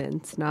is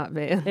Vince, not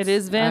Vance. It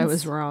is Vince. I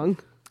was wrong.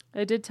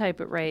 I did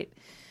type it right.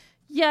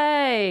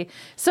 Yay.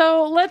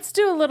 So let's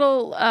do a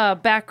little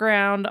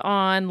background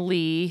on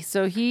Lee.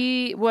 So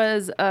he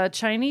was a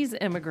Chinese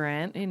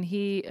immigrant and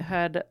he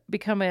had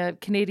become a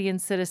Canadian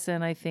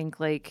citizen, I think,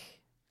 like,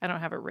 I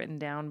don't have it written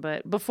down,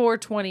 but before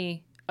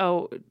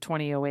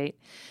 2008,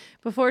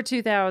 before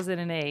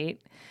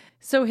 2008.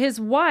 So his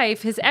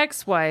wife, his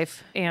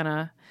ex-wife,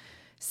 Anna,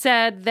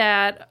 said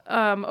that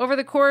over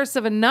the course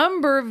of a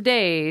number of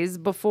days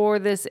before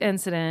this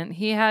incident,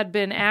 he had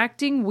been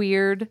acting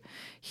weird.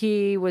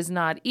 He was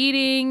not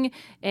eating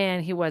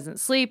and he wasn't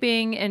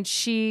sleeping. And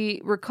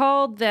she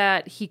recalled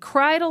that he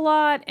cried a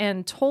lot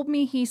and told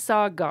me he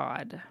saw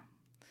God.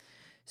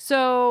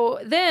 So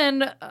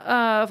then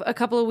a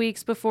couple of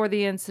weeks before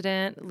the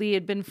incident, Lee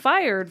had been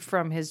fired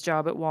from his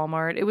job at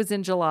Walmart. It was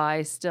in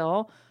July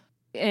still.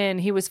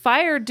 And he was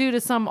fired due to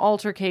some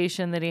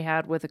altercation that he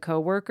had with a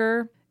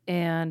coworker.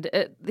 And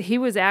he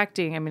was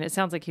acting, I mean, it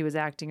sounds like he was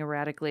acting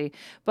erratically.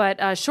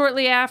 But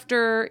shortly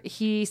after,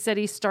 he said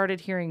he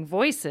started hearing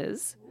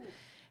voices.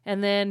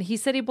 And then he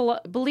said he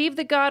believed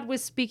that God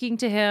was speaking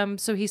to him.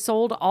 So he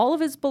sold all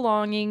of his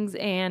belongings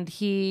and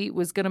he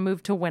was going to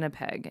move to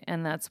Winnipeg.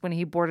 And that's when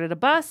he boarded a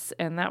bus.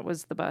 And that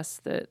was the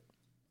bus that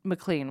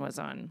McLean was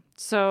on.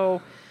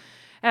 So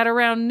at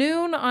around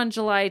noon on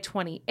July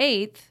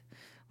 28th,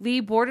 Lee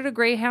boarded a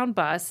Greyhound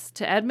bus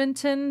to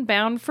Edmonton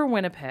bound for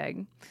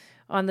Winnipeg.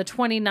 On the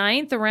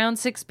 29th, around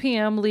 6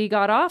 p.m., Lee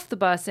got off the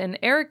bus in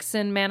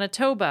Erickson,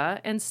 Manitoba,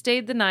 and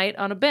stayed the night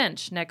on a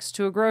bench next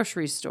to a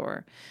grocery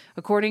store.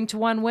 According to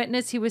one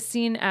witness, he was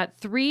seen at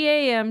 3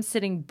 a.m.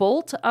 sitting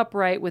bolt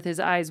upright with his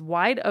eyes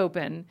wide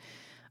open.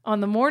 On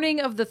the morning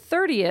of the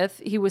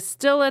 30th, he was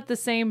still at the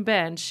same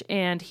bench,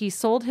 and he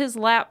sold his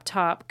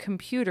laptop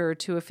computer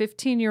to a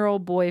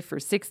 15-year-old boy for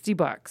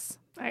 $60.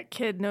 That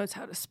kid knows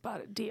how to spot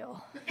a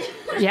deal.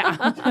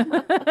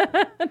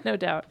 Yeah, no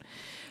doubt.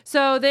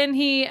 So then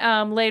he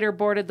later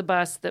boarded the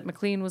bus that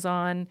McLean was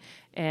on,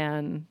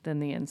 and then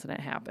the incident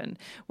happened.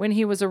 When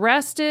he was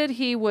arrested,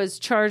 he was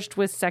charged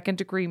with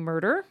second-degree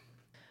murder.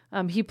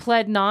 He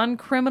pled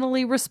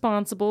non-criminally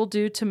responsible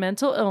due to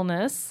mental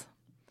illness,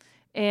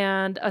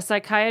 and a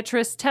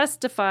psychiatrist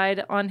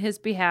testified on his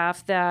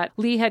behalf that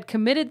Lee had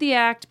committed the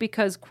act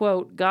because,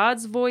 quote,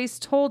 God's voice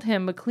told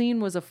him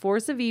McLean was a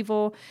force of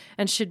evil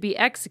and should be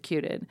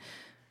executed.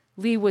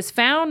 Lee was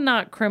found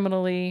not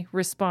criminally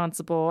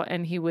responsible,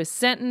 and he was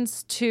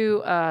sentenced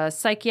to a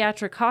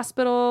psychiatric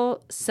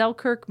hospital,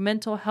 Selkirk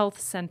Mental Health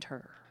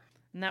Center.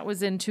 And that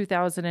was in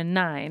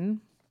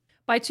 2009.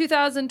 By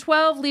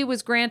 2012, Lee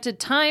was granted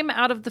time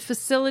out of the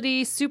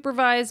facility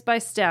supervised by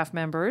staff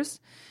members.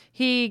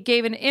 He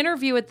gave an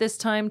interview at this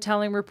time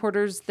telling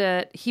reporters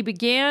that he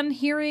began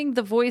hearing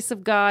the voice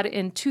of God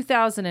in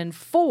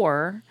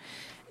 2004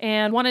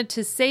 and wanted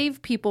to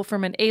save people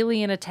from an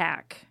alien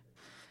attack.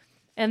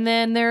 And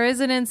then there is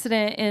an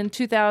incident in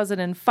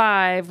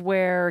 2005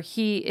 where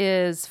he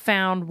is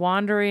found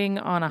wandering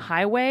on a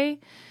highway,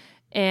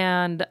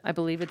 and I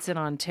believe it's in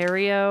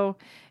Ontario,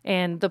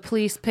 and the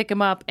police pick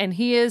him up, and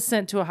he is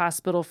sent to a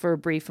hospital for a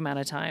brief amount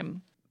of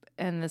time.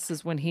 And this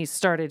is when he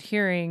started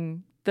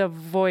hearing the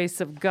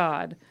voice of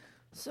God.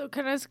 So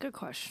can I ask a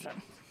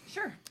question?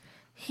 Sure.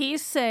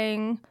 He's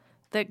saying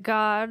that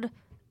God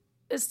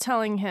is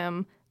telling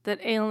him that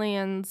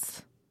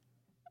aliens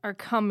are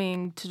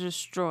coming to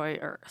destroy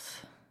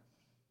Earth.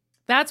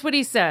 That's what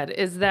he said,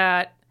 is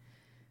that...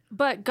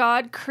 But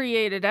God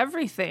created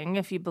everything.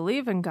 If you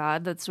believe in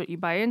God, that's what you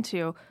buy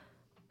into.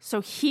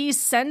 So he's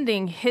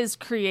sending his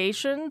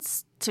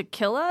creations to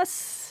kill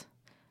us?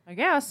 I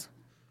guess.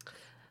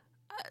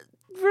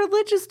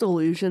 Religious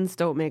delusions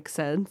don't make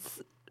sense.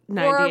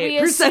 Or are we,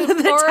 98%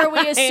 of the or are we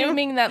time.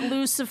 assuming that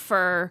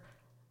Lucifer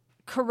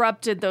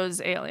corrupted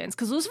those aliens?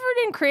 Because Lucifer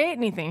didn't create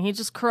anything. He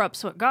just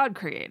corrupts what God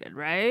created,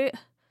 right?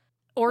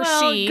 Or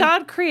Well, she.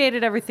 God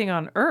created everything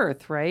on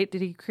Earth, right?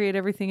 Did he create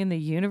everything in the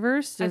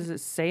universe? Does it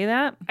say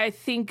that? I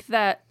think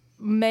that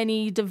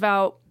many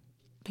devout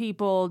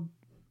people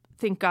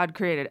think God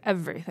created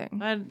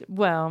everything.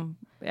 Well,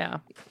 yeah.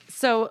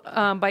 So,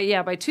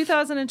 by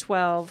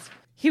 2012,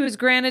 he was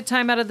granted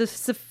time out of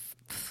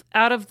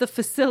the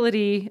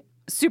facility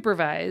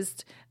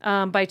supervised.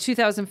 By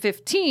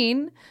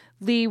 2015,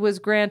 Lee was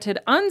granted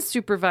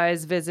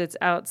unsupervised visits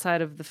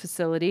outside of the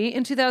facility.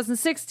 In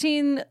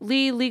 2016,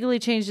 Lee legally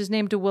changed his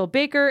name to Will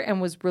Baker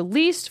and was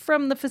released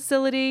from the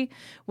facility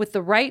with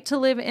the right to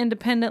live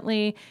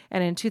independently.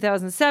 And in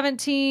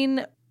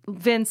 2017,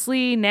 Vince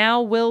Lee,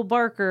 now Will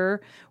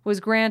Barker,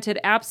 was granted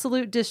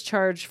absolute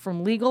discharge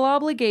from legal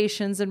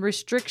obligations and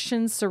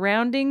restrictions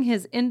surrounding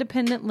his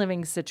independent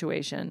living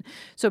situation.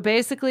 So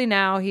basically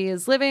now he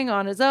is living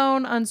on his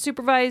own,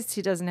 unsupervised.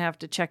 He doesn't have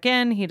to check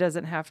in. He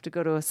doesn't have to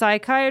go to a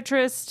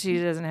psychiatrist. He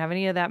doesn't have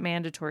any of that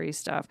mandatory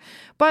stuff.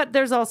 But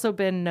there's also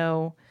been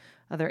no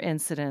other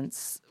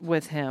incidents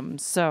with him.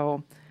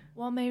 So,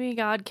 Well, maybe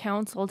God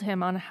counseled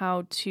him on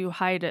how to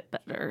hide it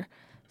better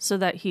so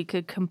that he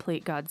could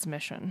complete God's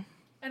mission.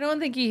 I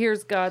don't think he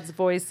hears God's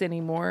voice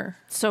anymore.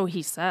 So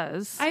he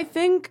says. I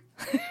think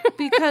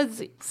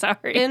because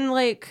Sorry.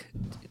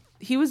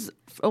 he was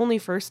only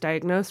first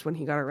diagnosed when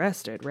he got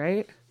arrested,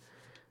 right?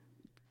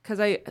 Because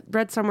I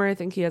read somewhere, I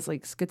think he has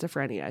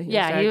schizophrenia.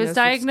 He was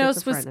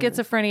diagnosed with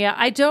schizophrenia.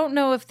 I don't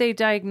know if they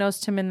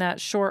diagnosed him in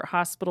that short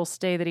hospital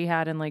stay that he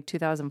had in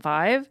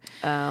 2005.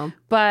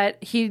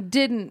 But he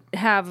didn't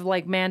have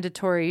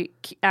mandatory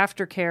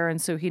aftercare, and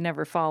so he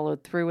never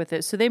followed through with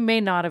it. So they may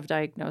not have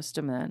diagnosed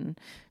him then.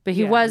 But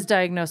he was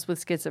diagnosed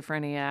with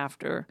schizophrenia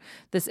after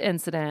this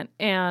incident.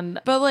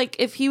 But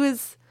if he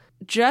was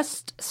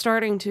just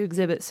starting to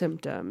exhibit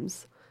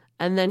symptoms,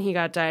 and then he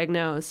got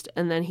diagnosed,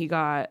 and then he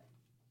got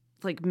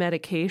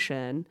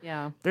medication.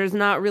 Yeah. There's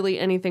not really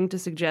anything to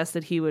suggest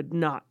that he would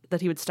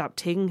stop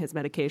taking his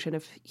medication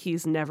if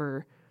he's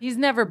never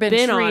been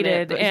treated. On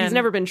it, but and he's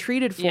never been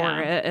treated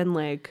for it, and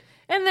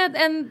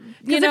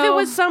if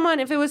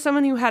it was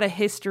someone who had a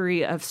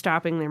history of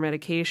stopping their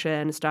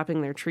medication,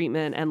 stopping their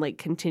treatment, and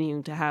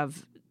continuing to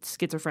have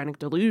schizophrenic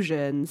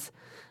delusions,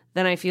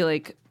 then I feel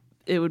like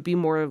it would be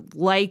more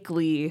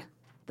likely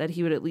that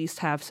he would at least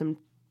have some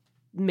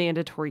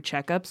mandatory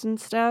checkups and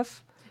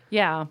stuff.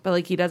 Yeah.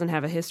 But he doesn't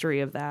have a history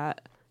of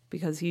that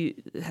because he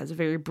has a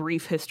very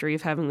brief history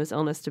of having this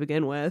illness to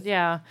begin with.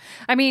 Yeah.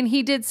 I mean,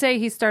 he did say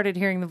he started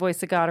hearing the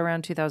voice of God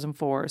around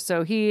 2004.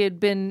 So he had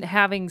been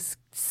having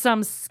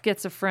some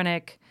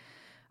schizophrenic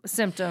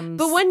symptoms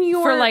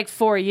for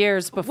 4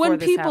 years before when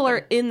this people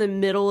happened. are in the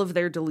middle of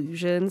their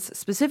delusions,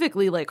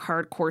 specifically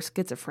hardcore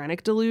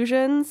schizophrenic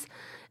delusions,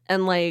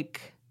 and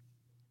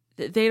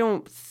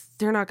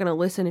they're not going to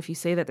listen if you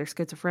say that they're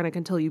schizophrenic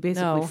until you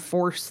basically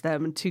force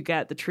them to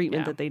get the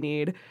treatment that they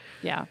need.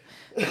 Yeah.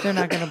 They're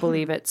not going to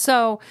believe it.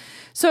 So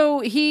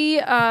he,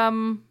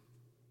 so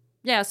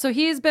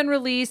he's been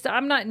released. I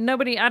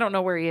don't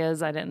know where he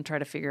is. I didn't try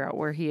to figure out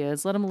where he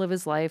is. Let him live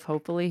his life.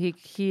 Hopefully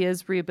he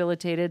is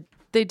rehabilitated.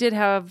 They did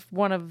have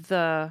one of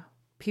the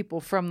people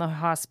from the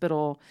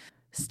hospital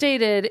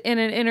stated in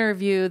an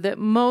interview that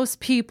most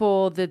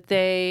people that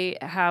they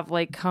have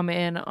come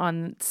in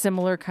on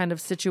similar kind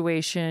of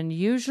situation,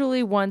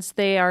 usually once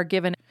they are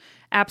given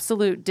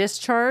absolute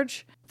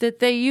discharge, that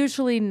they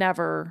usually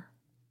never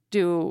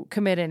do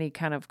commit any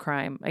kind of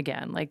crime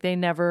again. They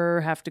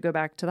never have to go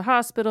back to the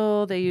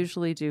hospital. They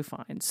usually do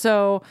fine.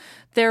 So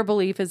their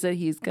belief is that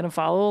he's going to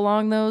follow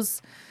along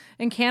those.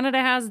 And Canada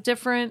has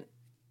different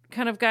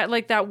kind of guy.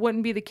 That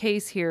wouldn't be the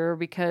case here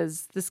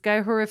because this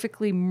guy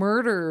horrifically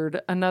murdered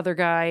another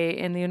guy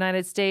in the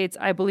United States.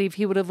 I believe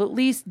he would have at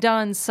least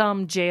done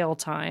some jail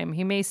time.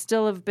 He may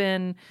still have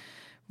been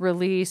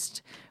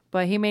released,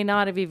 but he may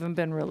not have even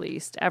been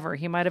released ever.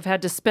 He might have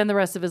had to spend the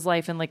rest of his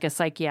life in like a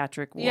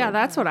psychiatric ward. Yeah,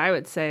 that's what I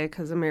would say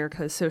because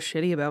America is so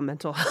shitty about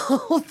mental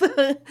health.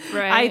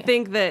 Right. I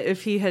think that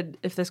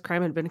if this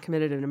crime had been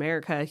committed in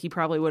America, he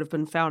probably would have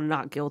been found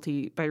not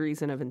guilty by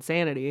reason of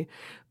insanity.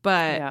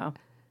 But Yeah.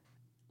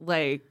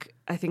 like,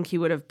 I think he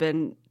would have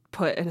been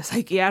put in a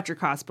psychiatric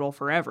hospital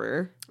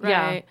forever.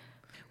 Yeah. Right.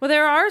 Well,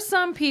 there are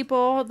some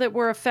people that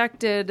were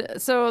affected.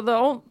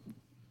 So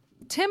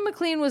Tim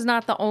McLean was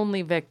not the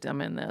only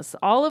victim in this.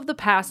 All of the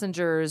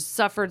passengers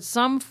suffered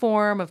some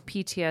form of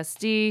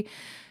PTSD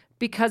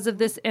because of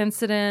this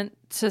incident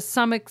to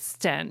some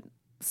extent.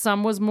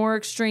 Some was more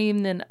extreme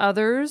than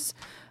others.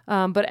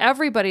 But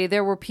everybody,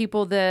 there were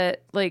people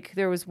that, like,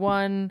 there was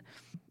one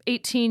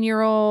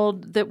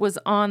 18-year-old that was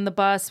on the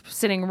bus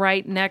sitting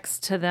right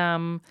next to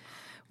them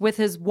with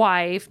his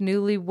wife,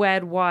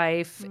 newlywed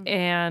wife,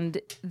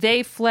 and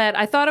they fled.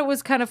 I thought it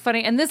was kind of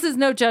funny, and this is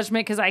no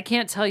judgment because I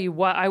can't tell you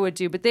what I would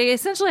do, but they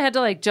essentially had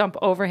to like jump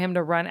over him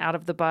to run out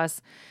of the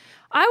bus.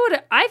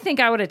 I think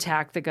I would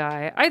attack the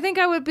guy. I think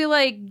I would be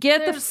like,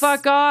 get the There's,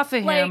 fuck off of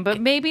him, like- but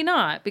maybe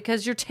not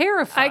because you're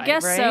terrified. I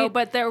guess right? so,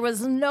 but there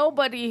was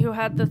nobody who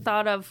had the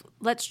thought of,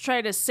 let's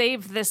try to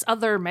save this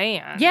other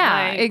man.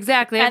 Yeah,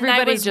 exactly. And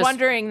Everybody I was just-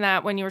 wondering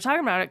that when you were talking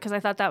about it, because I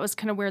thought that was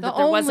kind of weird The that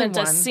there only wasn't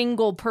one. a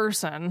single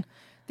person.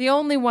 The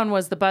only one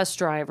was the bus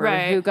driver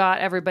Right. who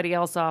got everybody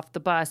else off the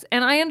bus.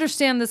 And I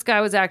understand this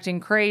guy was acting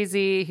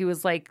crazy. He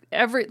was like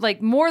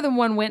more than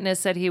one witness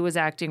said he was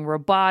acting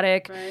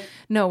robotic,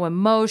 no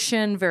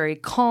emotion, very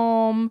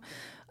calm.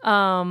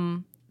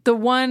 The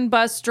one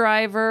bus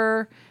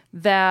driver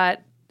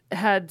that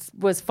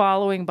was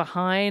following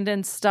behind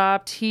and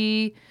stopped,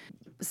 he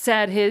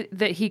said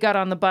that he got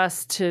on the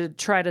bus to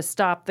try to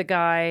stop the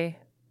guy.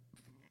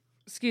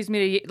 Excuse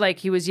me, like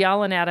he was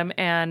yelling at him,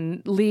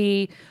 and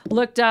Lee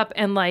looked up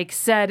and like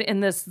said in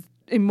this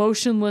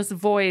emotionless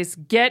voice,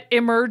 "Get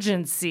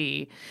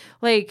emergency."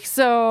 Like,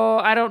 so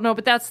I don't know,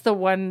 but that's the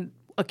one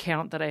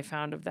account that I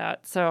found of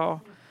that.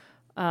 So,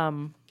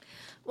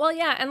 Well,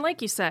 yeah, and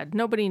like you said,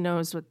 nobody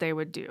knows what they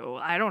would do.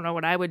 I don't know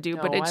what I would do,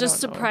 but No, it I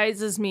just don't know.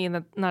 surprises me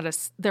that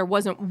there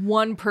wasn't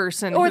one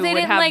person or who they would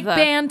didn't have like the,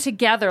 band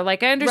together.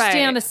 Like, I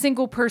understand Right. a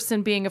single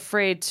person being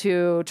afraid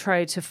to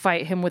try to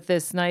fight him with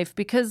this knife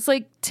because,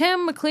 like,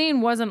 Tim McLean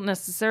wasn't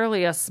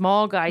necessarily a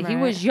small guy. He Right.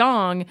 was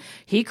young.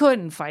 He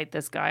couldn't fight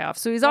this guy off.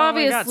 So he's Well, I got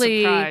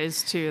obviously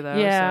surprised too, though.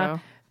 Yeah.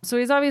 So. So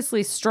he's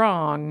obviously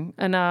strong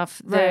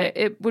enough that Right.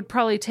 it would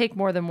probably take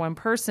more than one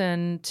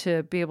person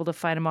to be able to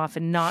fight him off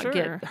and not Sure.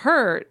 get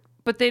hurt.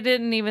 But they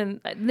didn't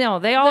even, no,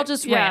 they all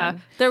just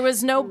ran. There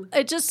was no,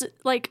 it just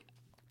like,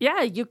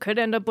 yeah, you could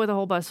end up with a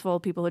whole bus full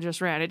of people who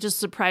just ran. It just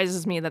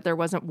surprises me that there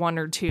wasn't one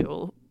or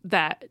two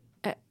that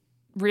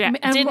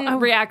didn't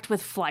react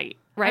with flight,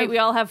 right? We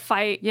all have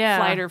fight, Yeah.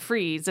 flight, or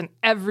freeze, and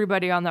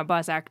everybody on that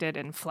bus acted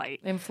in flight,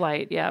 In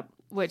flight, yeah.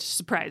 which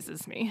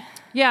surprises me.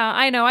 Yeah,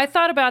 I know. I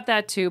thought about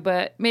that too,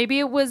 but maybe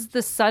it was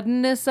the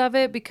suddenness of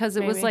it because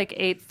it was Maybe. like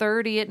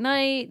 8:30 at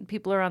night.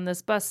 People are on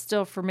this bus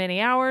still for many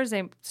hours.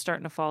 They're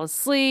starting to fall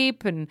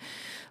asleep and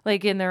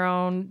like doing their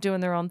own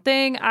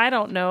thing. I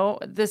don't know.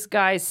 This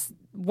guy's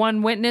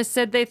one witness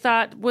said they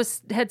thought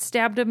had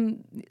stabbed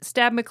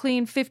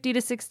McLean 50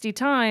 to 60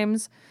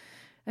 times.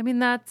 I mean,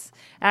 that's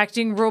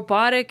acting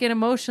robotic and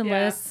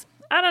emotionless.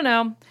 I don't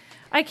know.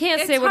 I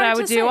can't It's say what hard I to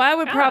would do. say. I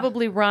would Yeah.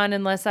 probably run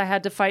unless I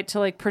had to fight to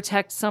like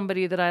protect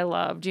somebody that I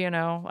loved, you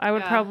know. I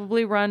would Yeah.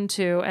 probably run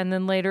too and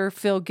then later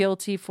feel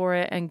guilty for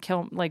it and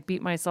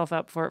beat myself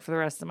up for it for the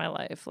rest of my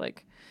life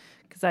like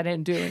cuz I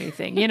didn't do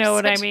anything. You know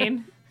what I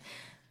mean?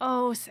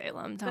 Oh,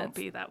 Salem, don't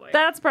be that way.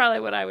 That's probably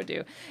what I would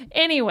do.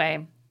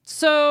 Anyway,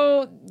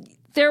 so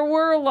there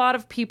were a lot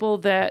of people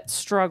that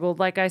struggled.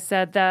 Like I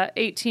said, that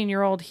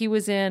 18-year-old, he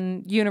was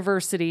in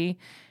university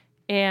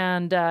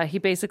and he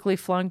basically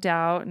flunked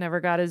out, never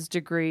got his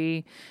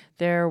degree.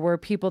 There were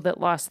people that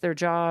lost their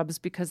jobs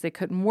because they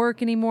couldn't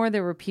work anymore.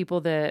 There were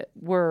people that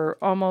were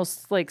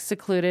almost like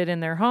secluded in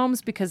their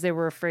homes because they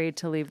were afraid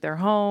to leave their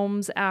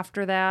homes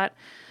after that.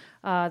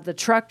 The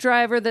truck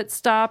driver that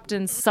stopped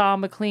and saw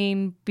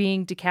McLean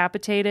being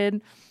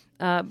decapitated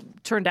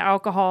turned to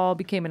alcohol,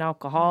 became an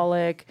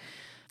alcoholic.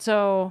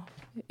 So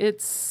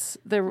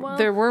there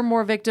were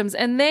more victims,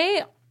 and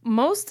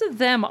most of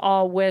them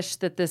all wish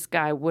that this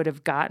guy would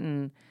have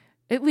gotten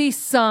at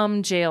least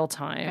some jail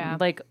time. Yeah.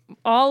 Like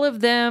all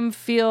of them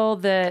feel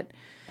that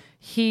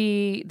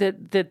he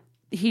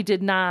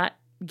did not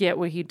get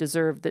what he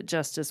deserved, that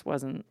justice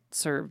wasn't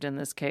served in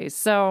this case.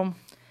 So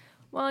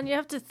Well, and you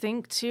have to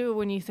think, too,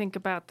 when you think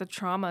about the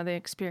trauma they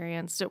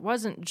experienced, it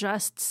wasn't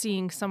just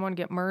seeing someone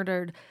get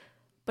murdered,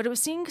 but it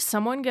was seeing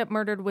someone get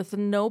murdered with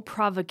no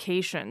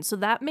provocation. So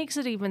that makes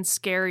it even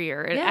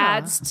scarier. It Yeah.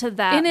 adds to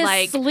that, in his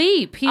like,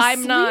 sleep, he's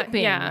I'm not,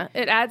 sleeping. yeah,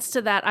 it adds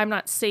to that I'm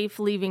not safe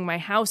leaving my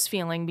house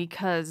feeling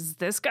because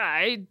this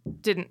guy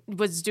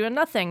was doing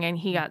nothing and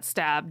he got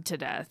stabbed to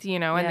death, you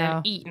know, and Yeah.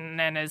 then eaten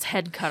and his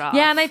head cut off.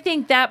 Yeah, and I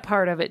think that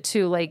part of it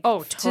too, like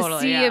Oh, to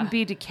totally, see yeah. him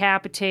be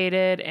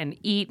decapitated and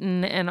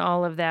eaten and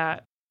all of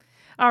that.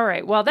 All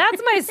right. Well,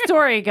 that's my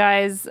story,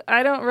 guys.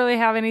 I don't really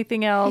have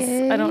anything else.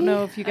 I don't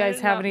know if you I guys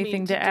did have not mean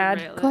anything to to add.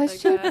 derail it like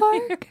Question that.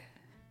 mark?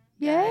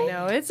 Yay.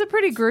 No, it's a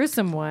pretty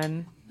gruesome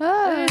one.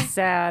 Ah. It is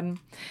sad.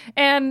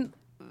 And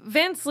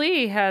Vince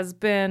Lee has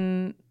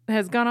gone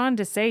on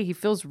to say he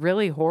feels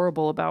really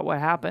horrible about what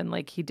happened.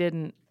 Like he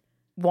didn't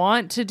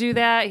want to do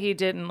that. He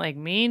didn't like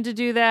mean to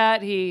do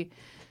that.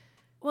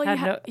 Well,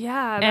 Had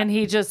yeah, And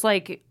he just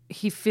like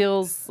he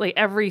feels like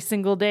every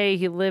single day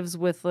he lives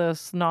with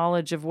this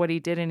knowledge of what he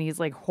did and he's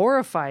like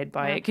horrified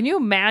by it. Can you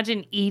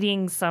imagine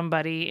eating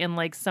somebody in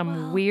like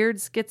some weird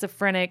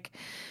schizophrenic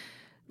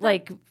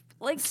like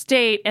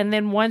state, and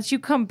then once you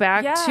come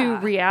back to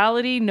Yeah.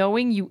 reality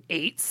knowing you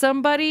ate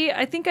somebody,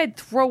 I think I'd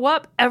throw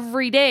up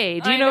every day.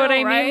 Do you know what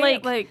I mean?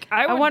 right? Like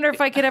I I would wonder be-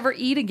 if I could ever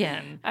eat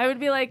again. I would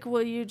be like,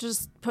 will you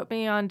just put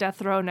me on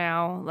death row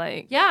now?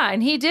 Like, Yeah,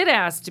 and he did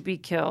ask to be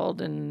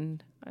killed,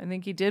 and I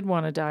think he did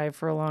want to die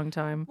for a long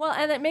time. well,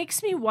 and it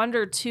makes me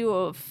wonder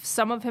too if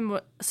some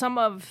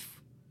of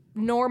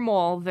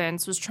normal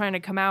Vince was trying to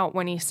come out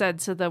when he said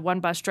to the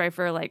one bus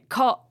driver, like,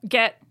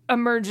 get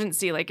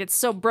emergency. Like, it's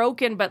so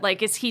broken, but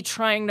like, is he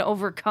trying to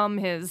overcome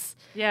his?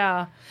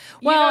 Yeah. You know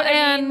Well, what I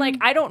and mean? Like,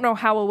 I don't know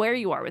how aware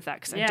you are with that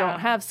because I Yeah. don't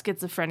have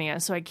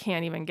schizophrenia, so I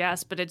can't even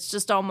guess. But it's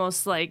just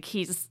almost like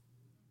he's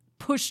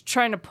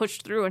trying to push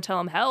through and tell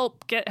him,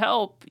 get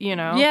help. You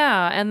know?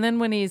 Yeah, and then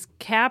when he's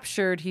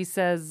captured, he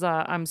says,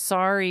 "I'm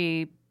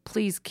sorry,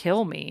 please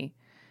kill me."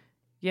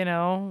 You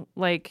know,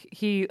 like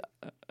he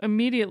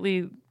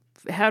immediately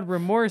had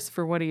remorse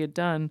for what he had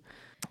done.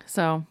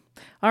 So,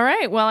 all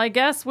right. Well, I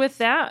guess with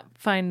that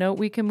fine note,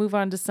 we can move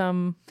on to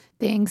some.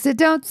 Things that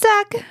don't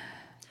suck.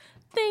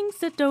 Things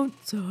that don't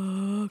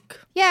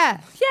suck. Yeah.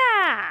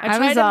 Yeah. I I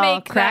try was to all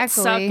make that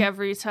suck crackly.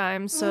 every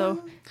time,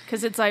 so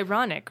because it's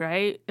ironic,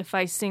 right? If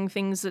I sing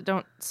things that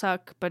don't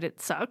suck, but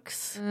it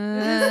sucks.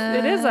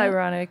 It is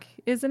ironic,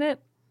 isn't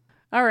it?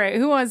 All right.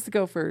 Who wants to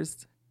go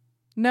first?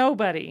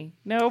 Nobody.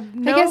 I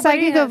guess I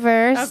could go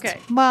first. Okay.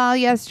 Well,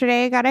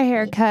 yesterday I got a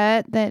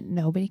haircut that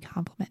nobody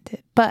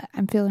complimented, but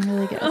I'm feeling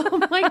really good. Oh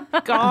my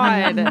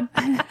God.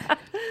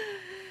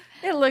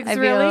 It looks I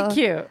really feel-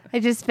 cute. I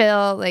just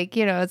feel like,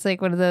 it's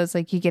like one of those,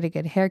 like you get a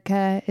good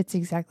haircut. It's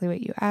exactly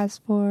what you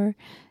asked for.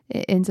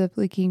 It ends up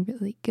looking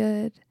really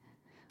good.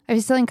 I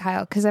was telling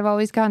Kyle, because I've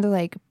always gone to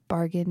like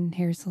bargain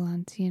hair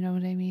salons, you know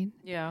what I mean?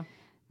 Yeah.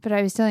 But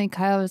I was telling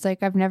Kyle, I was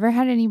like, I've never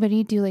had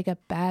anybody do like a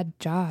bad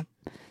job.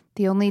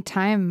 The only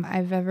time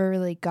I've ever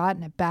really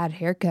gotten a bad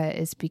haircut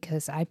is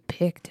because I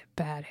picked a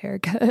bad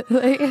haircut.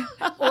 Like,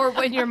 Or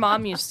when your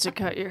mom used to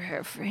cut your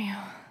hair for you.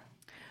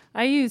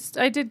 I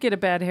did get a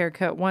bad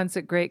haircut once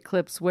at Great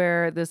Clips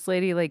where this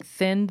lady like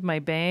thinned my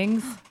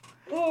bangs.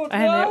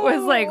 And it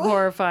was like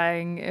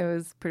horrifying. It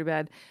was pretty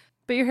bad.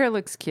 But your hair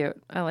looks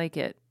cute. I like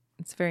it.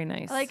 It's very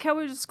nice. I like how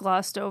we just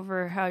glossed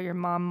over how your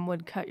mom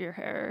would cut your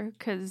hair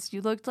because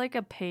you looked like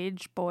a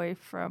page boy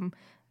from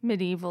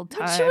medieval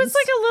times. She was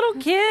like a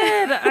little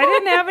kid. I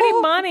didn't have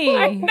any money.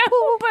 I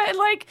know, but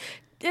like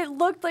it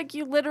looked like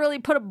you literally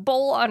put a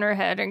bowl on her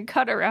head and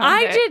cut around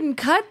I it. didn't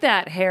cut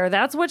that hair.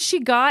 That's what she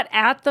got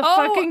at the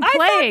fucking I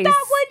place. thought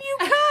that one you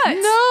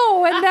cut.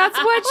 No, and that's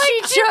what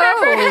she do you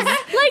remember? chose.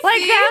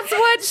 Like that's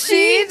what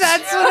she.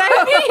 that's what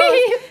I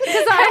mean.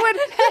 Because I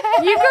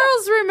would, you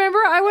girls remember,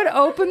 I would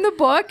open the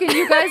book and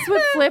you guys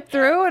would flip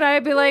through, and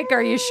I'd be like,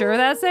 "Are you sure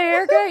that's the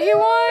haircut you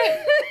want?"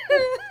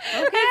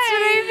 That's what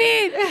I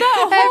mean.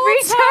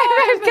 Every time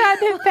I've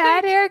gotten a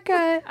bad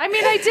haircut. I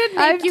mean, I did make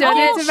I've you done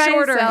get it to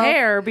shorter myself.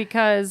 hair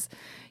because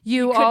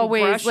you couldn't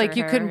always brush like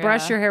your you couldn't hair,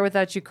 brush yeah. your hair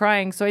without you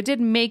crying. So I did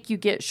make you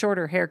get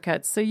shorter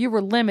haircuts. So you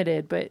were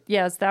limited, but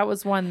yes, that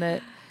was one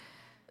that.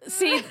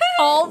 See,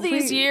 all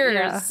these years,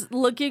 yeah.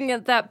 looking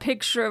at that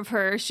picture of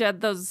her, she had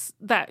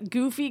that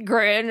goofy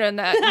grin and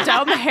that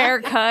dumb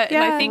haircut,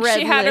 and I Yeah. think Red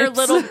she had her lips.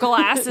 little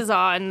glasses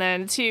on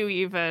then too,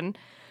 even.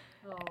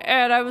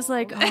 And I was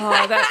like, oh,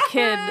 that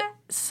kid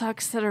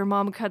sucks that her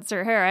mom cuts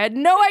her hair. I had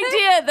no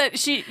idea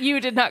that you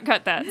did not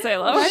cut that,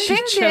 Salem. She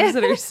chose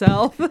it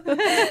herself. That's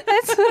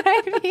what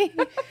I mean.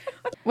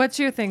 What's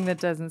your thing that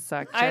doesn't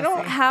suck? I don't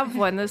Jessie? have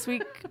one. This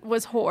week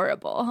was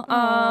horrible.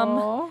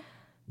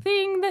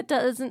 Thing that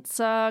doesn't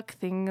suck.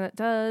 Thing that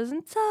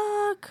doesn't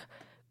suck.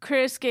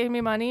 Chris gave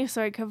me money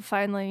so I could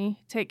finally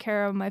take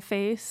care of my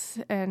face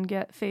and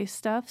get face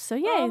stuff. So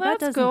yay, Oh, that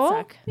that's doesn't cool.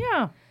 suck.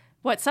 Yeah.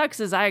 What sucks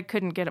is I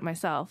couldn't get it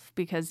myself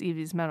because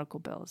Evie's medical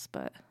bills.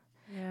 But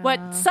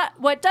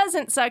what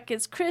doesn't suck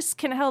is Chris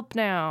can help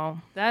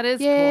now. That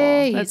is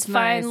Yay. cool. That's It's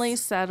finally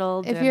nice.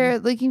 settled. If and- you're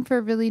looking for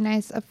really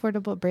nice,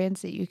 affordable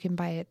brands that you can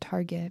buy at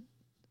Target,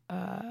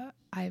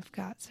 I've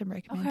got some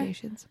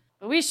recommendations.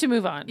 But we should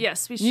move on.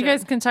 Yes, we You should.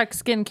 guys can talk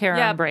skincare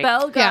yeah, on break.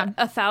 Belle got Yeah.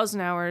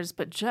 1,000 hours,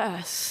 but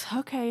Jess,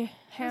 okay,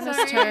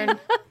 Hannah's turn.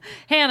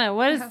 Hannah,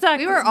 what is sucking?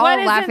 We were all what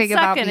isn't laughing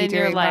about sucking me in your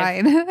during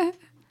life? mine.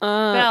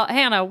 Belle,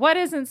 Hannah, what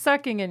isn't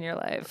sucking in your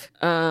life?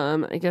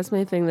 I guess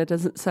my thing that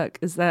doesn't suck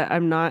is that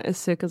I'm not as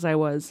sick as I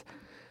was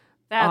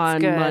That's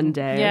on good.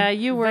 Monday. Yeah,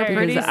 you were Very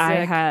pretty because sick.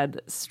 I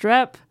had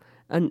strep,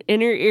 an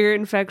inner ear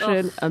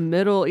infection, a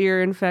middle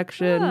ear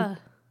infection,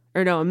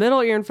 or no, a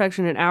middle ear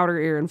infection, an outer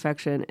ear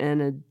infection,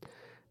 and a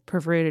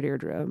perforated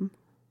eardrum.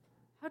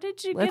 How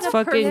did you Let's get a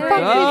fucking How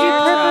perforated did you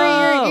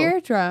perforate Oh. your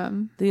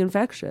eardrum? The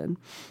infection.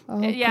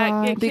 Oh, Yeah,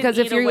 God. it can Because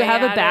if eat you away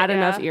have a at bad it,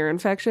 enough yeah. ear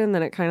infection,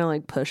 then it kind of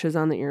like pushes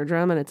on the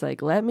eardrum and it's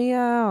like, let me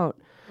out.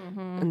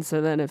 And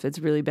so then if it's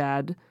really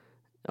bad,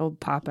 it'll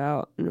pop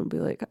out and it'll be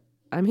like,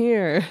 I'm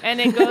here.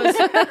 And it goes,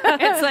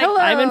 it's like,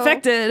 I'm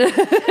infected.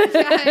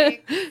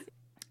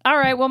 All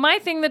right. Well, my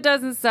thing that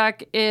doesn't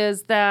suck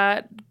is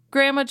that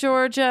Grandma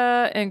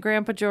Georgia and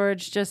Grandpa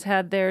George just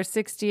had their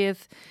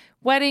 60th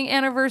wedding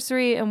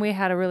anniversary, and we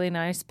had a really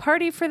nice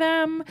party for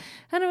them,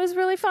 and it was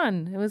really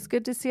fun. It was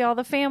good to see all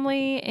the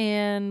family,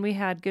 and we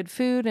had good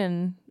food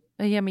and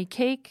a yummy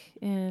cake,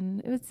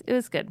 and it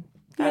was good.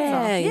 That's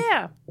all. Yay.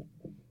 Yeah.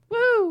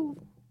 Woo.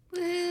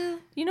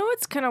 You know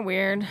what's kind of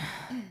weird?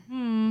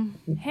 Hannah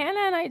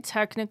and I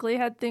technically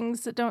had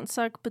things that don't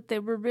suck, but they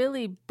were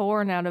really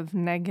born out of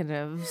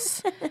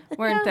negatives,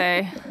 weren't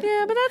they?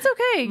 Yeah, but that's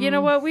okay. You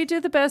know what? We do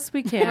the best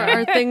we can.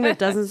 Our thing that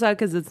doesn't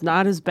suck is it's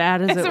not as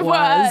bad as it It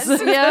was. was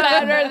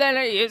better than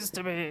it used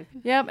to be.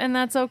 Yep, and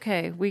that's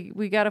okay.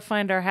 We got to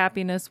find our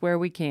happiness where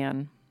we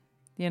can.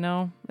 You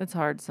know, it's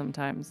hard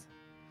sometimes.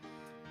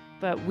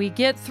 But we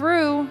get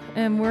through,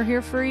 and we're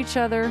here for each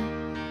other.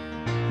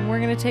 And we're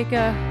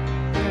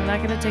not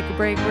going to take a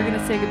break. We're going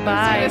to say I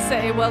goodbye. was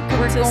gonna say, welcome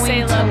We're to going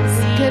Salem.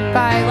 to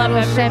Goodbye, Love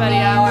little everybody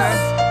shimmies. hour.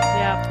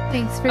 Yep.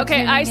 Thanks for Okay,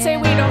 tuning I say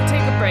in. we don't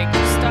take a break.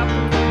 Just stop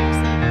recording.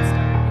 Start a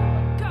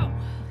new one.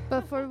 Go.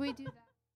 Before we do that.